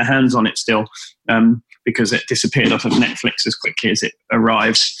can get their hands on it still, because it disappeared off of Netflix as quickly as it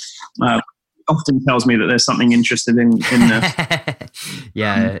arrived. Often tells me that there's something interested in the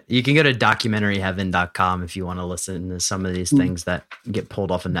yeah, you can go to documentaryheaven.com if you want to listen to some of these things that get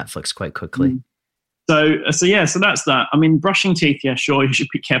pulled off of Netflix quite quickly. So that's that. I mean, brushing teeth, yeah, sure, you should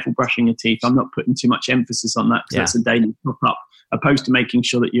be careful brushing your teeth. I'm not putting too much emphasis on that because that's a daily top up, opposed to making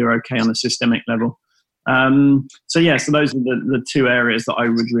sure that you're okay on a systemic level. So those are the two areas that I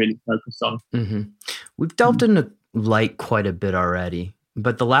would really focus on. Mm-hmm. We've delved into light quite a bit already,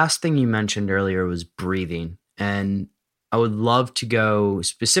 but the last thing you mentioned earlier was breathing. And I would love to go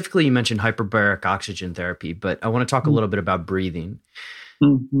specifically, you mentioned hyperbaric oxygen therapy, but I want to talk a little bit about breathing.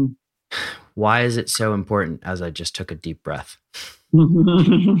 Mm-hmm. Why is it so important? As I just took a deep breath.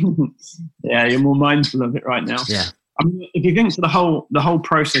 Yeah, you're more mindful of it right now. Yeah. I mean, if you think to the whole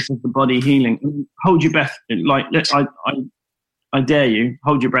process of the body healing, hold your breath. Like, I dare you,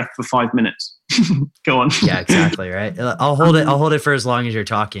 hold your breath for 5 minutes. Go on. Yeah, exactly. Right. I'll hold it. I'll hold it for as long as you're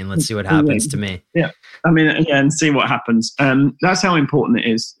talking. Let's see what happens to me. Yeah. I mean, yeah, and see what happens. That's how important it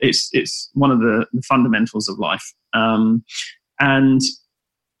is. It's one of the fundamentals of life. And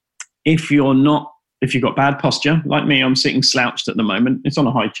if you've got bad posture, like me, I'm sitting slouched at the moment. It's on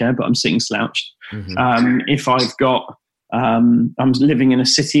a high chair, but I'm sitting slouched. If I've got, I'm living in a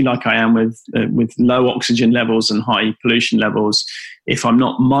city like I am with low oxygen levels and high pollution levels. If I'm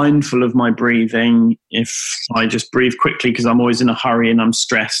not mindful of my breathing, if I just breathe quickly because I'm always in a hurry and I'm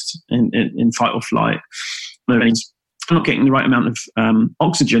stressed in fight or flight, I'm not getting the right amount of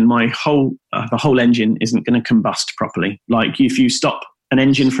oxygen. The whole engine isn't going to combust properly. Like if you stop an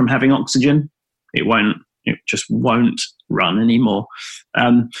engine from having oxygen, it just won't run anymore.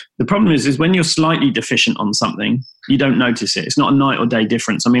 The problem is when you're slightly deficient on something, you don't notice it. It's not a night or day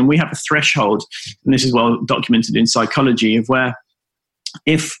difference. I mean, we have a threshold, and this is well documented in psychology, of where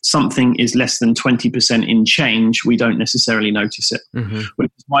if something is less than 20% in change, we don't necessarily notice it.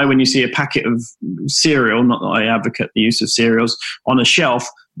 Which is why when you see a packet of cereal, not that I advocate the use of cereals, on a shelf,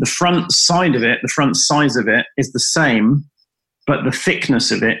 the front size of it is the same, but the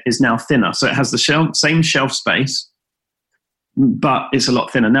thickness of it is now thinner. So it has the same shelf space, but it's a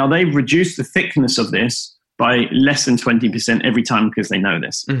lot thinner. Now, they've reduced the thickness of this by less than 20% every time because they know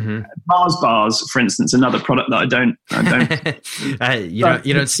this. Mars bars, for instance, another product that I don't.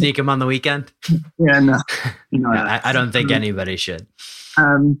 You don't sneak them on the weekend? Yeah, no. I don't think anybody should.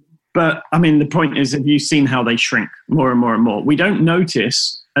 But I mean, the point is, have you seen how they shrink more and more and more? We don't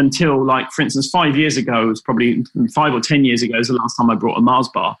notice until, like, for instance, 5 years ago, it was probably 5 or 10 years ago, is the last time I brought a Mars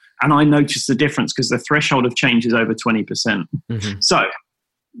bar. And I noticed the difference because the threshold of change is over 20%. So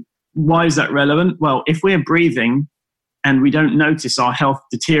why is that relevant? Well, if we're breathing and we don't notice our health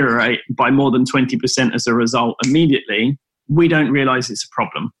deteriorate by more than 20% as a result immediately, we don't realize it's a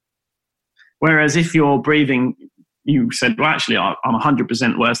problem. Whereas if you're breathing, you said, well, actually, I'm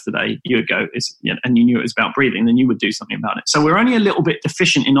 100% worse today, you would go, and you knew it was about breathing, then you would do something about it. So we're only a little bit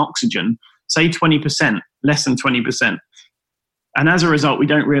deficient in oxygen, say 20%, less than 20%. And as a result, we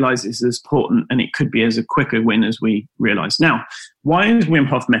don't realize it's as important, and it could be as a quicker win as we realize. Now, why is Wim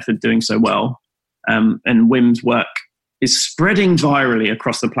Hof method doing so well? And Wim's work is spreading virally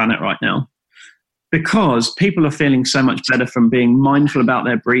across the planet right now because people are feeling so much better from being mindful about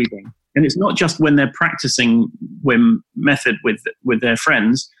their breathing. And it's not just when they're practicing Wim method with their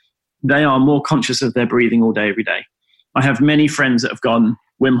friends, they are more conscious of their breathing all day, every day. I have many friends that have gone,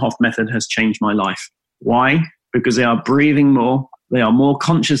 Wim Hof method has changed my life. Why? Because they are breathing more, they are more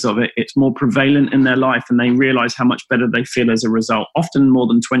conscious of it, it's more prevalent in their life, and they realize how much better they feel as a result, often more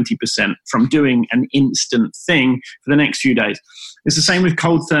than 20% from doing an instant thing for the next few days. It's the same with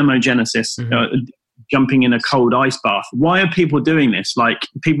cold thermogenesis, jumping in a cold ice bath. Why are people doing this? Like,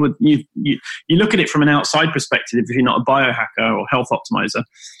 people, you look at it from an outside perspective if you're not a biohacker or health optimizer,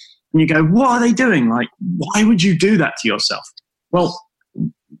 and you go, what are they doing? Like, why would you do that to yourself? Well,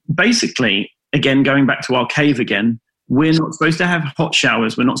 basically, again, going back to our cave again, we're not supposed to have hot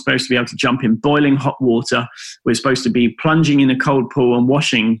showers. We're not supposed to be able to jump in boiling hot water. We're supposed to be plunging in a cold pool and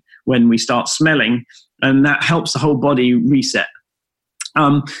washing when we start smelling. And that helps the whole body reset.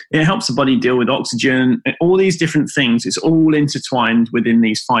 It helps the body deal with oxygen, all these different things. It's all intertwined within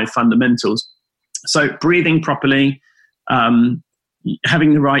these 5 fundamentals. So breathing properly,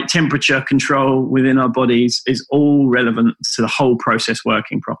 having the right temperature control within our bodies is all relevant to the whole process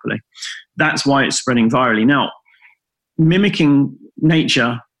working properly. That's why it's spreading virally. Now, mimicking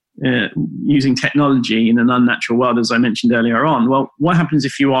nature using technology in an unnatural world, as I mentioned earlier on, well, what happens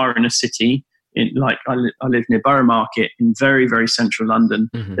if you are in a city, like I live near Borough Market in very, very central London.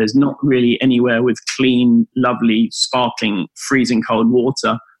 There's not really anywhere with clean, lovely, sparkling, freezing cold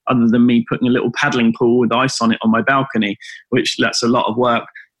water other than me putting a little paddling pool with ice on it on my balcony, which that's a lot of work.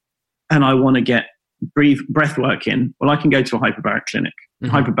 And I want to get breath work in. Well, I can go to a hyperbaric clinic.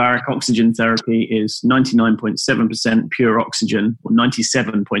 Hyperbaric oxygen therapy is 99.7% pure oxygen, or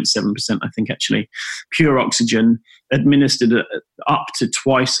 97.7%, I think, actually, pure oxygen administered up to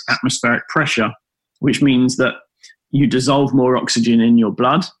twice atmospheric pressure, which means that you dissolve more oxygen in your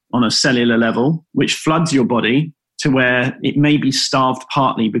blood on a cellular level, which floods your body to where it may be starved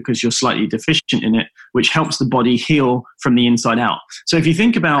partly because you're slightly deficient in it, which helps the body heal from the inside out. So if you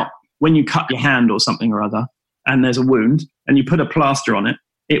think about when you cut your hand or something or other, and there's a wound, and you put a plaster on it,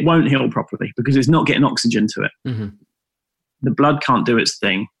 it won't heal properly because it's not getting oxygen to it. The blood can't do its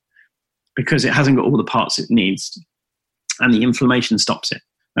thing because it hasn't got all the parts it needs, and the inflammation stops it.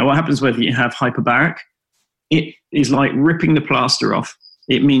 Now, what happens whether you have hyperbaric? It is like ripping the plaster off.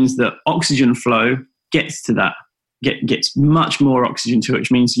 It means that oxygen flow gets to that gets much more oxygen to it,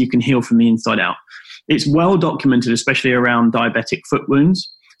 which means you can heal from the inside out. It's well documented, especially around diabetic foot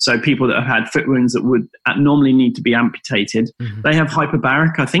wounds. So people that have had foot wounds that would normally need to be amputated, they have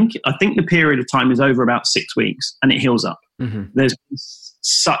hyperbaric. I think the period of time is over about 6 weeks, and it heals up. There's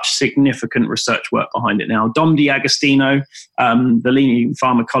such significant research work behind it now. Dom D'Agostino, the leading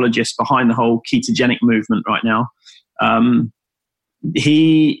pharmacologist behind the whole ketogenic movement right now,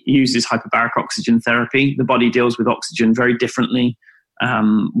 he uses hyperbaric oxygen therapy. The body deals with oxygen very differently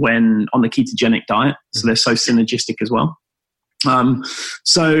when on the ketogenic diet. So they're so synergistic as well.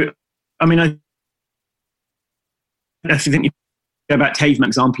 So, I mean, I think you go back to caveman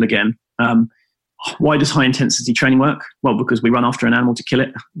example again. Why does high intensity training work? Well, because we run after an animal to kill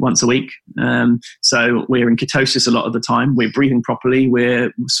it once a week. So we're in ketosis a lot of the time. We're breathing properly.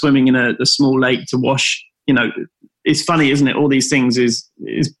 We're swimming in a small lake to wash. You know, it's funny, isn't it? All these things is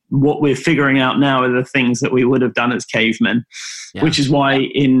what we're figuring out now are the things that we would have done as cavemen, which is why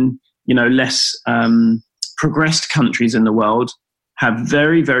in, less progressed countries in the world have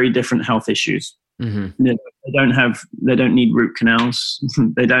very, very different health issues. They don't need root canals.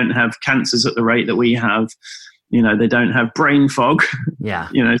 They don't have cancers at the rate that we have. They don't have brain fog.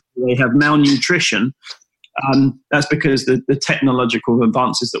 They have malnutrition. That's because the technological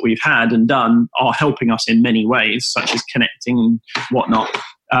advances that we've had and done are helping us in many ways, such as connecting and whatnot.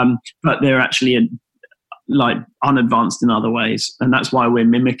 But they're actually unadvanced in other ways. And that's why we're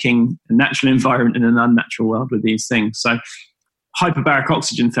mimicking a natural environment in an unnatural world with these things. So hyperbaric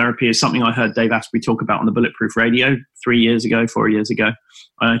oxygen therapy is something I heard Dave Asprey talk about on the Bulletproof Radio 4 years ago.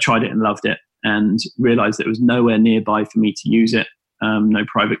 I tried it and loved it, and realized that it was nowhere nearby for me to use it. No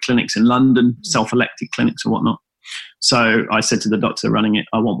private clinics in London, self-elected clinics or whatnot. So I said to the doctor running it,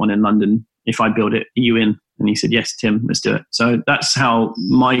 I want one in London. If I build it, are you in? And he said, yes, Tim, let's do it. So that's how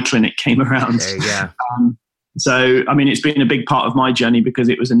my clinic came around. So, I mean, it's been a big part of my journey because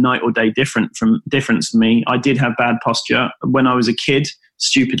it was a night or day difference for me. I did have bad posture. When I was a kid,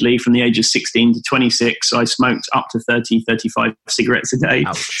 stupidly, from the age of 16 to 26, I smoked up to 30, 35 cigarettes a day.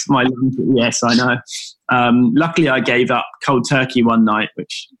 Ouch. Yes, I know. Luckily, I gave up cold turkey one night,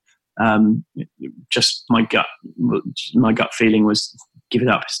 which just my gut feeling was give it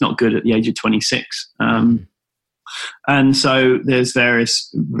up. It's not good at the age of 26. And so there's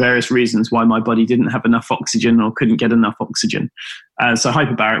various reasons why my body didn't have enough oxygen or couldn't get enough oxygen. So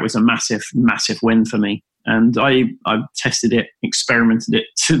hyperbaric was a massive, massive win for me. And I've tested it, experimented it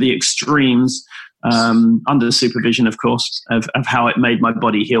to the extremes, under the supervision, of course, of how it made my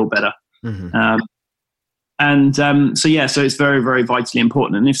body heal better. So it's very, very vitally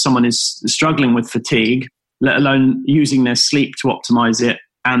important. And if someone is struggling with fatigue, let alone using their sleep to optimize it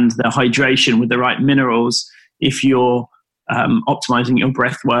and their hydration with the right minerals, if you're optimizing your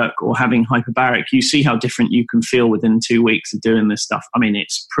breath work or having hyperbaric, you see how different you can feel within 2 weeks of doing this stuff. I mean,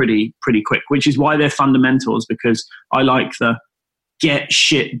 it's pretty quick, which is why they're fundamentals, because I like the get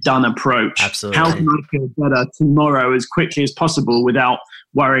shit done approach. Absolutely. How can I feel better tomorrow as quickly as possible without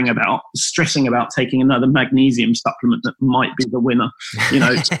stressing about taking another magnesium supplement that might be the winner?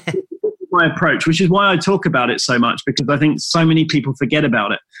 My approach, which is why I talk about it so much, because I think so many people forget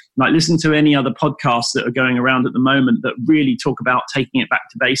about it. Like, listen to any other podcasts that are going around at the moment that really talk about taking it back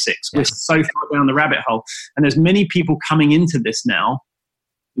to basics. We're so far down the rabbit hole, and there's many people coming into this now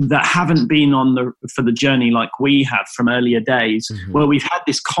that haven't been for the journey like we have from earlier days, where we've had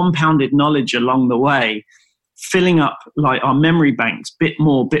this compounded knowledge along the way, filling up like our memory banks bit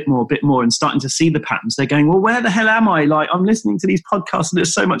more, and starting to see the patterns. They're going, well, where the hell am I? Like, I'm listening to these podcasts and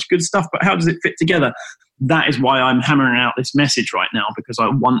there's so much good stuff, but how does it fit together? That is why I'm hammering out this message right now, because I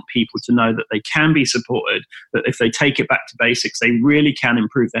want people to know that they can be supported, that if they take it back to basics, they really can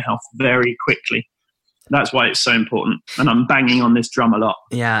improve their health very quickly. That's why it's so important. And I'm banging on this drum a lot.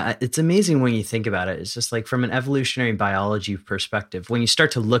 Yeah, it's amazing when you think about it. It's just like from an evolutionary biology perspective, when you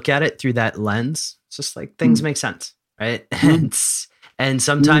start to look at it through that lens, it's just like things make sense, right? And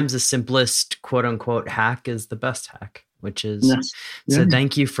sometimes the simplest quote unquote hack is the best hack, which is, so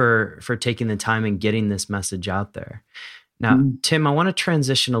thank you for taking the time and getting this message out there. Now, Tim, I want to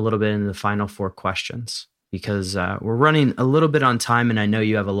transition a little bit into the final 4 questions, because we're running a little bit on time, and I know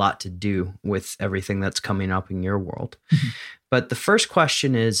you have a lot to do with everything that's coming up in your world. But the first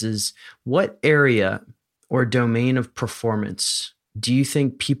question is what area or domain of performance do you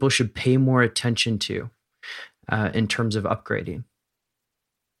think people should pay more attention to in terms of upgrading?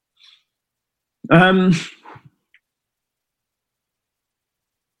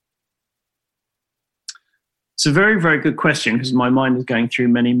 It's a very, very good question, because my mind is going through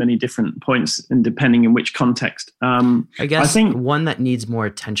many, many different points, and depending in which context. I think one that needs more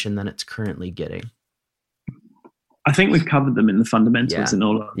attention than it's currently getting. I think we've covered them in the fundamentals and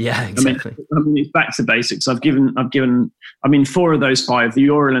all. Yeah, exactly. I mean, it's back to basics. I've given. I mean, 4 of those 5. The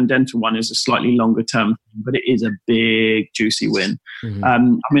oral and dental one is a slightly longer term, but it is a big, juicy win. Mm-hmm.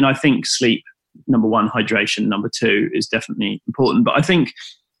 I mean, I think sleep, number 1, hydration, number 2 is definitely important. But I think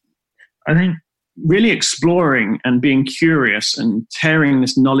really exploring and being curious and tearing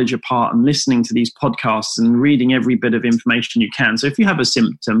this knowledge apart and listening to these podcasts and reading every bit of information you can. So if you have a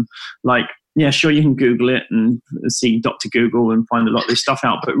symptom, like, yeah, sure, you can Google it and see Dr. Google and find a lot of this stuff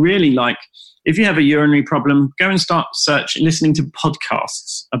out. But really, like, if you have a urinary problem, go and start listening to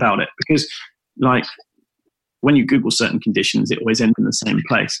podcasts about it. Because, like, when you Google certain conditions, it always ends in the same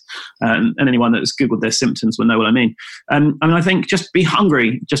place. And anyone that's Googled their symptoms will know what I mean. I mean, I think just be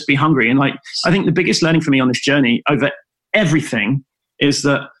hungry. And, like, I think the biggest learning for me on this journey over everything is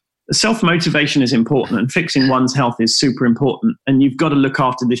that self-motivation is important, and fixing one's health is super important. And you've got to look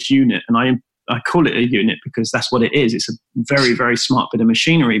after this unit. And I call it a unit because that's what it is. It's a very, very smart bit of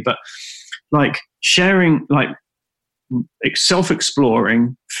machinery. But, like, sharing, like,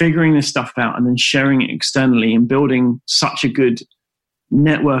 self-exploring, figuring this stuff out, and then sharing it externally and building such a good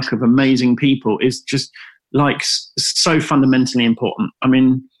network of amazing people is just, like, so fundamentally important. I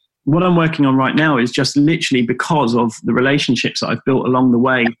mean, what I'm working on right now is just literally because of the relationships that I've built along the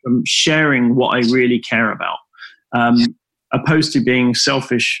way from sharing what I really care about, opposed to being a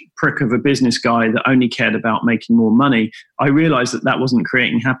selfish prick of a business guy that only cared about making more money. I realized that wasn't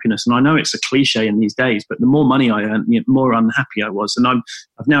creating happiness. And I know it's a cliche in these days, but the more money I earned, the more unhappy I was. And I've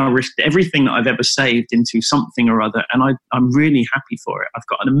now risked everything that I've ever saved into something or other. And I'm really happy for it. I've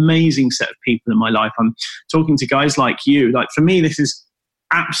got an amazing set of people in my life. I'm talking to guys like you. Like, for me, this is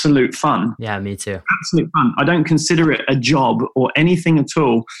absolute fun. Yeah, me too. Absolute fun. I don't consider it a job or anything at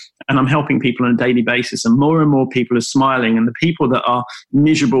all. And I'm helping people on a daily basis. And more people are smiling. And the people that are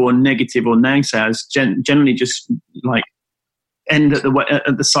miserable or negative or naysayers generally just, like, end at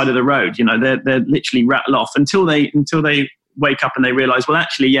the side of the road. You know, they're literally rattle off until they wake up and they realize, well,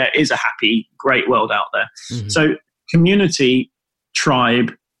 actually, yeah, it is a happy, great world out there. Mm-hmm. So community,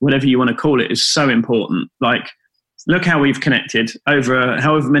 tribe, whatever you want to call it, is so important. Like, look how we've connected over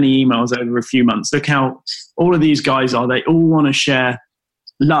however many emails over a few months. Look how all of these guys are. They all want to share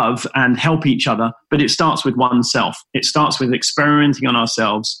love and help each other, but it starts with oneself. It starts with experimenting on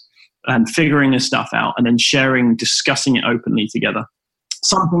ourselves and figuring this stuff out, and then sharing, discussing it openly together.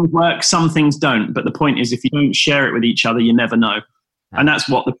 Some things work, some things don't. But the point is, if you don't share it with each other, you never know. And that's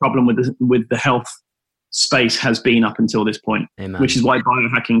what the problem with the health space has been up until this point. Amen. Which is why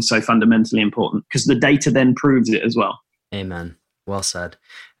biohacking is so fundamentally important, because the data then proves it as well. Amen. Well said.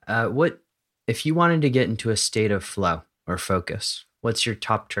 What if you wanted to get into a state of flow or focus? What's your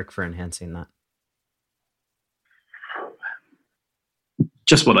top trick for enhancing that?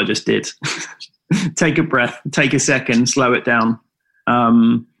 Just what I just did. Take a breath, take a second, slow it down.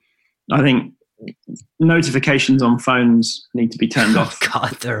 I think notifications on phones need to be turned off.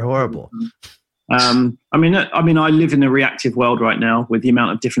 God, they're horrible. I mean, I live in a reactive world right now with the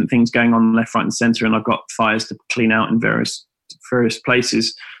amount of different things going on left, right, and center, and I've got fires to clean out in various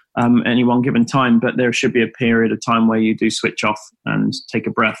places at any one given time. But there should be a period of time where you do switch off and take a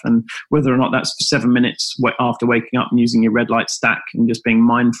breath, and whether or not that's for 7 minutes after waking up and using your red light stack and just being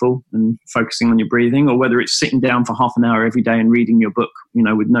mindful and focusing on your breathing, or whether it's sitting down for half an hour every day and reading your book, you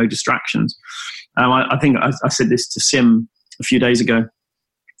know, with no distractions. I think I said this to Sim a few days ago.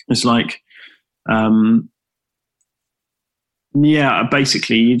 It's like,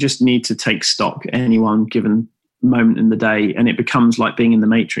 basically you just need to take stock at any one given moment in the day, and it becomes like being in the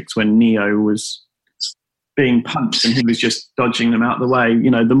Matrix when Neo was being punched and he was just dodging them out of the way.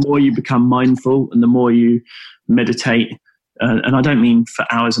 You know, the more you become mindful and the more you meditate, and I don't mean for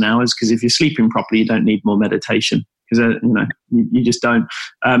hours and hours, because if you're sleeping properly you don't need more meditation, because you just don't.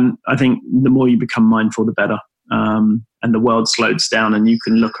 I think the more you become mindful, the better. And the world slows down and you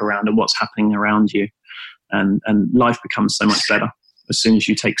can look around at what's happening around you, and life becomes so much better as soon as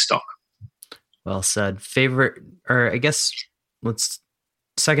you take stock. Well said. Favorite, or I guess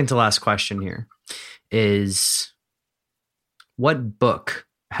second to last question here is, what book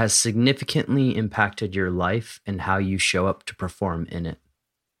has significantly impacted your life and how you show up to perform in it?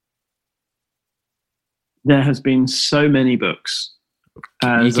 There has been so many books.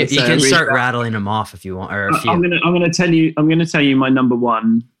 You can start rattling them off if you want, or a few. I'm going to tell you my number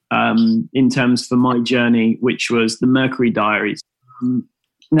one in terms for my journey, which was the Mercury Diaries.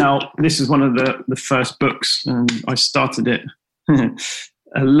 Now, this is one of the first books, and I started it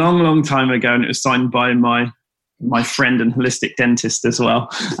a long, long time ago, and it was signed by my my friend and holistic dentist as well.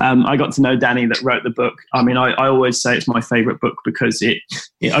 I got to know Danny that wrote the book. I mean, I always say it's my favorite book because it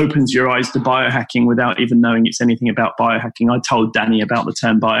opens your eyes to biohacking without even knowing it's anything about biohacking. I told Danny about the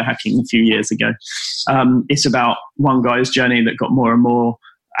term biohacking a few years ago. It's about one guy's journey that got more and more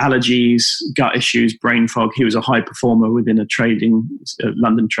allergies, gut issues, brain fog. He was a high performer within a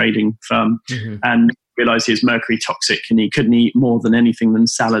London trading firm, and realized he was mercury toxic, and he couldn't eat more than anything than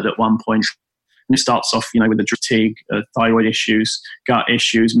salad at one point. And it starts off, with the fatigue, thyroid issues, gut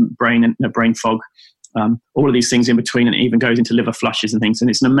issues, brain fog, all of these things in between, and it even goes into liver flushes and things. And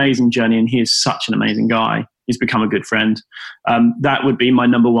it's an amazing journey, and he is such an amazing guy. He's become a good friend. That would be my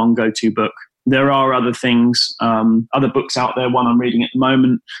number one go-to book. There are other things, other books out there. One I'm reading at the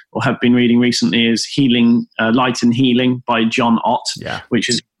moment, or have been reading recently, is Light and Healing by John Ott, which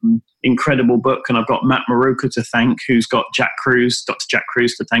is an incredible book. And I've got Matt Maruka to thank, who's got Dr. Jack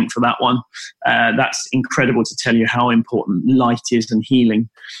Kruse to thank for that one. That's incredible to tell you how important light is and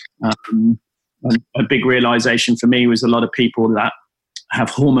healing. A big realization for me was a lot of people that have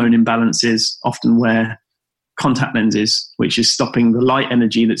hormone imbalances often wear contact lenses, which is stopping the light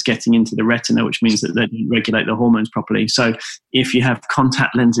energy that's getting into the retina, which means that they don't regulate the hormones properly. So if you have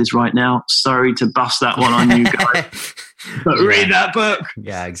contact lenses right now, sorry to bust that one on you guys, but read that book.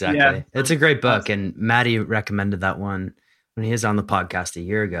 Yeah, exactly. Yeah. It's a great book. And Maddie recommended that one when he was on the podcast a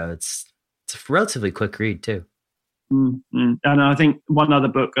year ago. It's a relatively quick read too. Mm-hmm. And I think one other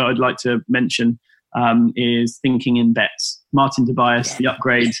book I'd like to mention is Thinking in Bets. Martin Tobias, the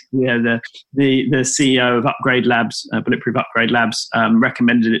Upgrade, the CEO of Upgrade Labs, Bulletproof Upgrade Labs,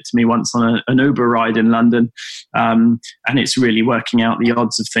 recommended it to me once on an Uber ride in London, and it's really working out the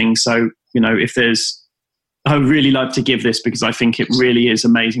odds of things. So, I would really love to give this because I think it really is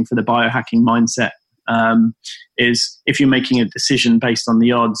amazing for the biohacking mindset. Is if you're making a decision based on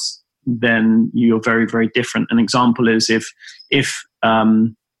the odds, then you're very, very different. An example is if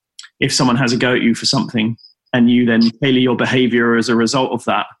someone has a go at you for something and you then tailor your behavior as a result of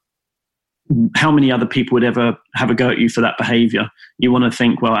that, how many other people would ever have a go at you for that behavior? You want to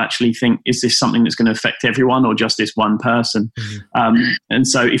think, is this something that's going to affect everyone or just this one person? Mm-hmm. And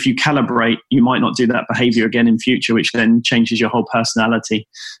so if you calibrate, you might not do that behavior again in future, which then changes your whole personality,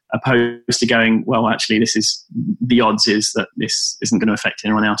 opposed to going, the odds is that this isn't going to affect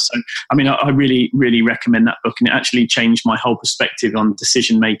anyone else. So, I really, really recommend that book, and it actually changed my whole perspective on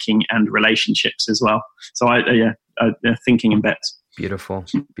decision-making and relationships as well. So Thinking in Bets. Beautiful.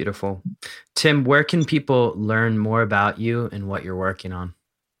 Beautiful. Tim, where can people learn more about you and what you're working on?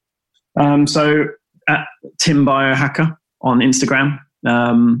 So at Tim Biohacker on Instagram,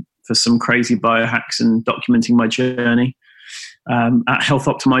 for some crazy biohacks and documenting my journey. At Health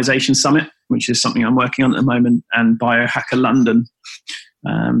Optimization Summit, which is something I'm working on at the moment, and Biohacker London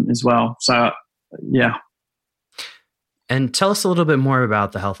as well. So, yeah. And tell us a little bit more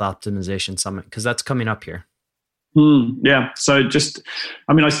about the Health Optimization Summit, because that's coming up here. Yeah. So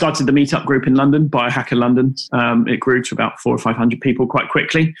I started the meetup group in London, Biohacker London. It grew to about 400 or 500 people quite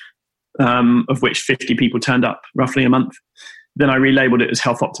quickly, of which 50 people turned up roughly a month. Then I relabeled it as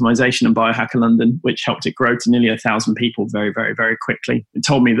Health Optimization and Biohacker London, which helped it grow to nearly 1,000 people very, very, very quickly. It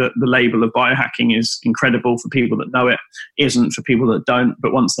told me that the label of biohacking is incredible for people that know it, isn't for people that don't.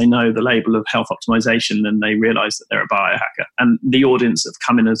 But once they know the label of Health Optimization, then they realize that they're a biohacker. And the audience that have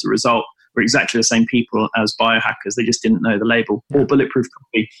come in as a result were exactly the same people as biohackers. They just didn't know the label. Or Bulletproof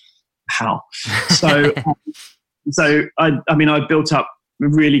Coffee. How? So, I built up a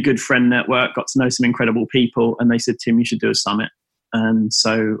really good friend network, got to know some incredible people, and they said, Tim, you should do a summit. And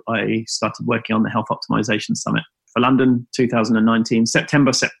so I started working on the Health Optimization Summit for London 2019, September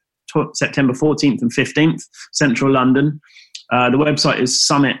 14th and 15th, Central London. The website is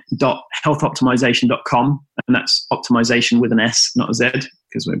summit.healthoptimization.com, and that's optimization with an S, not a Z,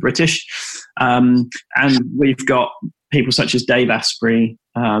 because we're British. And we've got people such as Dave Asprey,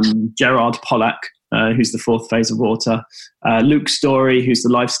 Gerard Pollack, who's the Fourth Phase of Water, Luke Story, who's the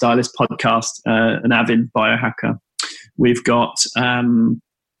Lifestylist podcast, an avid biohacker. We've got, there's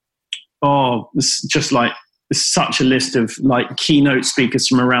such a list of keynote speakers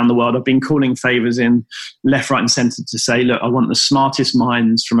from around the world. I've been calling favors in left, right, and center to say, look, I want the smartest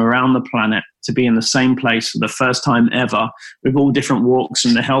minds from around the planet to be in the same place for the first time ever, with all different walks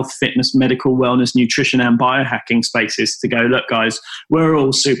from the health, fitness, medical, wellness, nutrition, and biohacking spaces, to go, look, guys, we're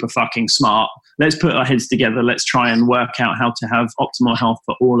all super fucking smart. Let's put our heads together. Let's try and work out how to have optimal health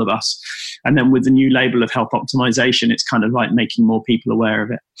for all of us. And then with the new label of Health Optimization, it's kind of like making more people aware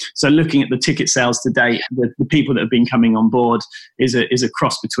of it. So looking at the ticket sales to date, the people that have been coming on board is a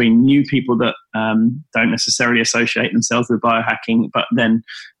cross between new people that don't necessarily associate themselves with biohacking, but then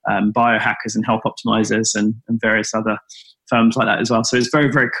biohackers and health optimizers and various other firms like that as well. So it's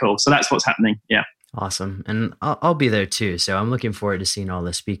very, very cool. So that's what's happening. Yeah. Awesome. And I'll be there too. So I'm looking forward to seeing all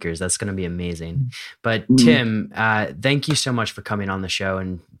the speakers. That's going to be amazing. But Tim, thank you so much for coming on the show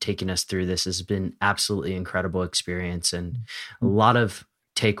and taking us through this. It's been absolutely incredible experience and a lot of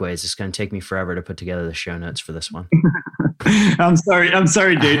takeaways. It's going to take me forever to put together the show notes for this one. I'm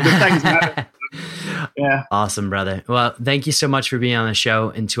sorry, dude. But thanks, man. Yeah. Awesome, brother. Well, thank you so much for being on the show.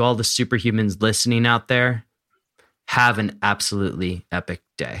 And to all the superhumans listening out there, have an absolutely epic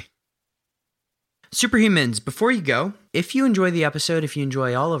day. Superhumans, before you go, if you enjoy the episode, if you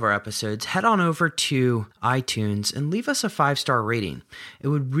enjoy all of our episodes, head on over to iTunes and leave us a 5-star rating. It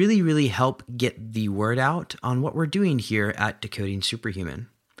would really, really help get the word out on what we're doing here at Decoding Superhuman.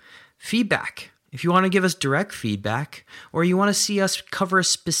 Feedback. If you want to give us direct feedback, or you want to see us cover a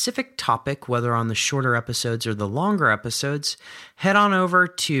specific topic, whether on the shorter episodes or the longer episodes, head on over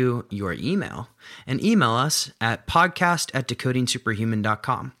to your email and email us at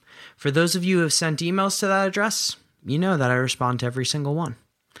podcast@decodingsuperhuman.com. For those of you who have sent emails to that address, you know that I respond to every single one.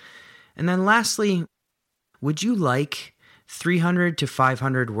 And then lastly, would you like 300 to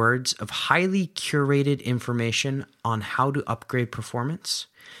 500 words of highly curated information on how to upgrade performance?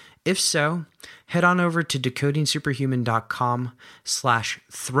 If so, head on over to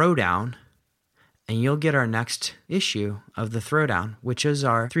decodingsuperhuman.com/throwdown and you'll get our next issue of the Throwdown, which is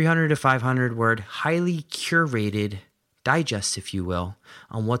our 300 to 500 word highly curated digest, if you will,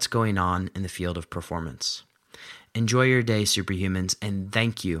 on what's going on in the field of performance. Enjoy your day, superhumans, and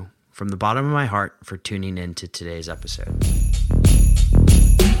thank you from the bottom of my heart for tuning in to today's episode.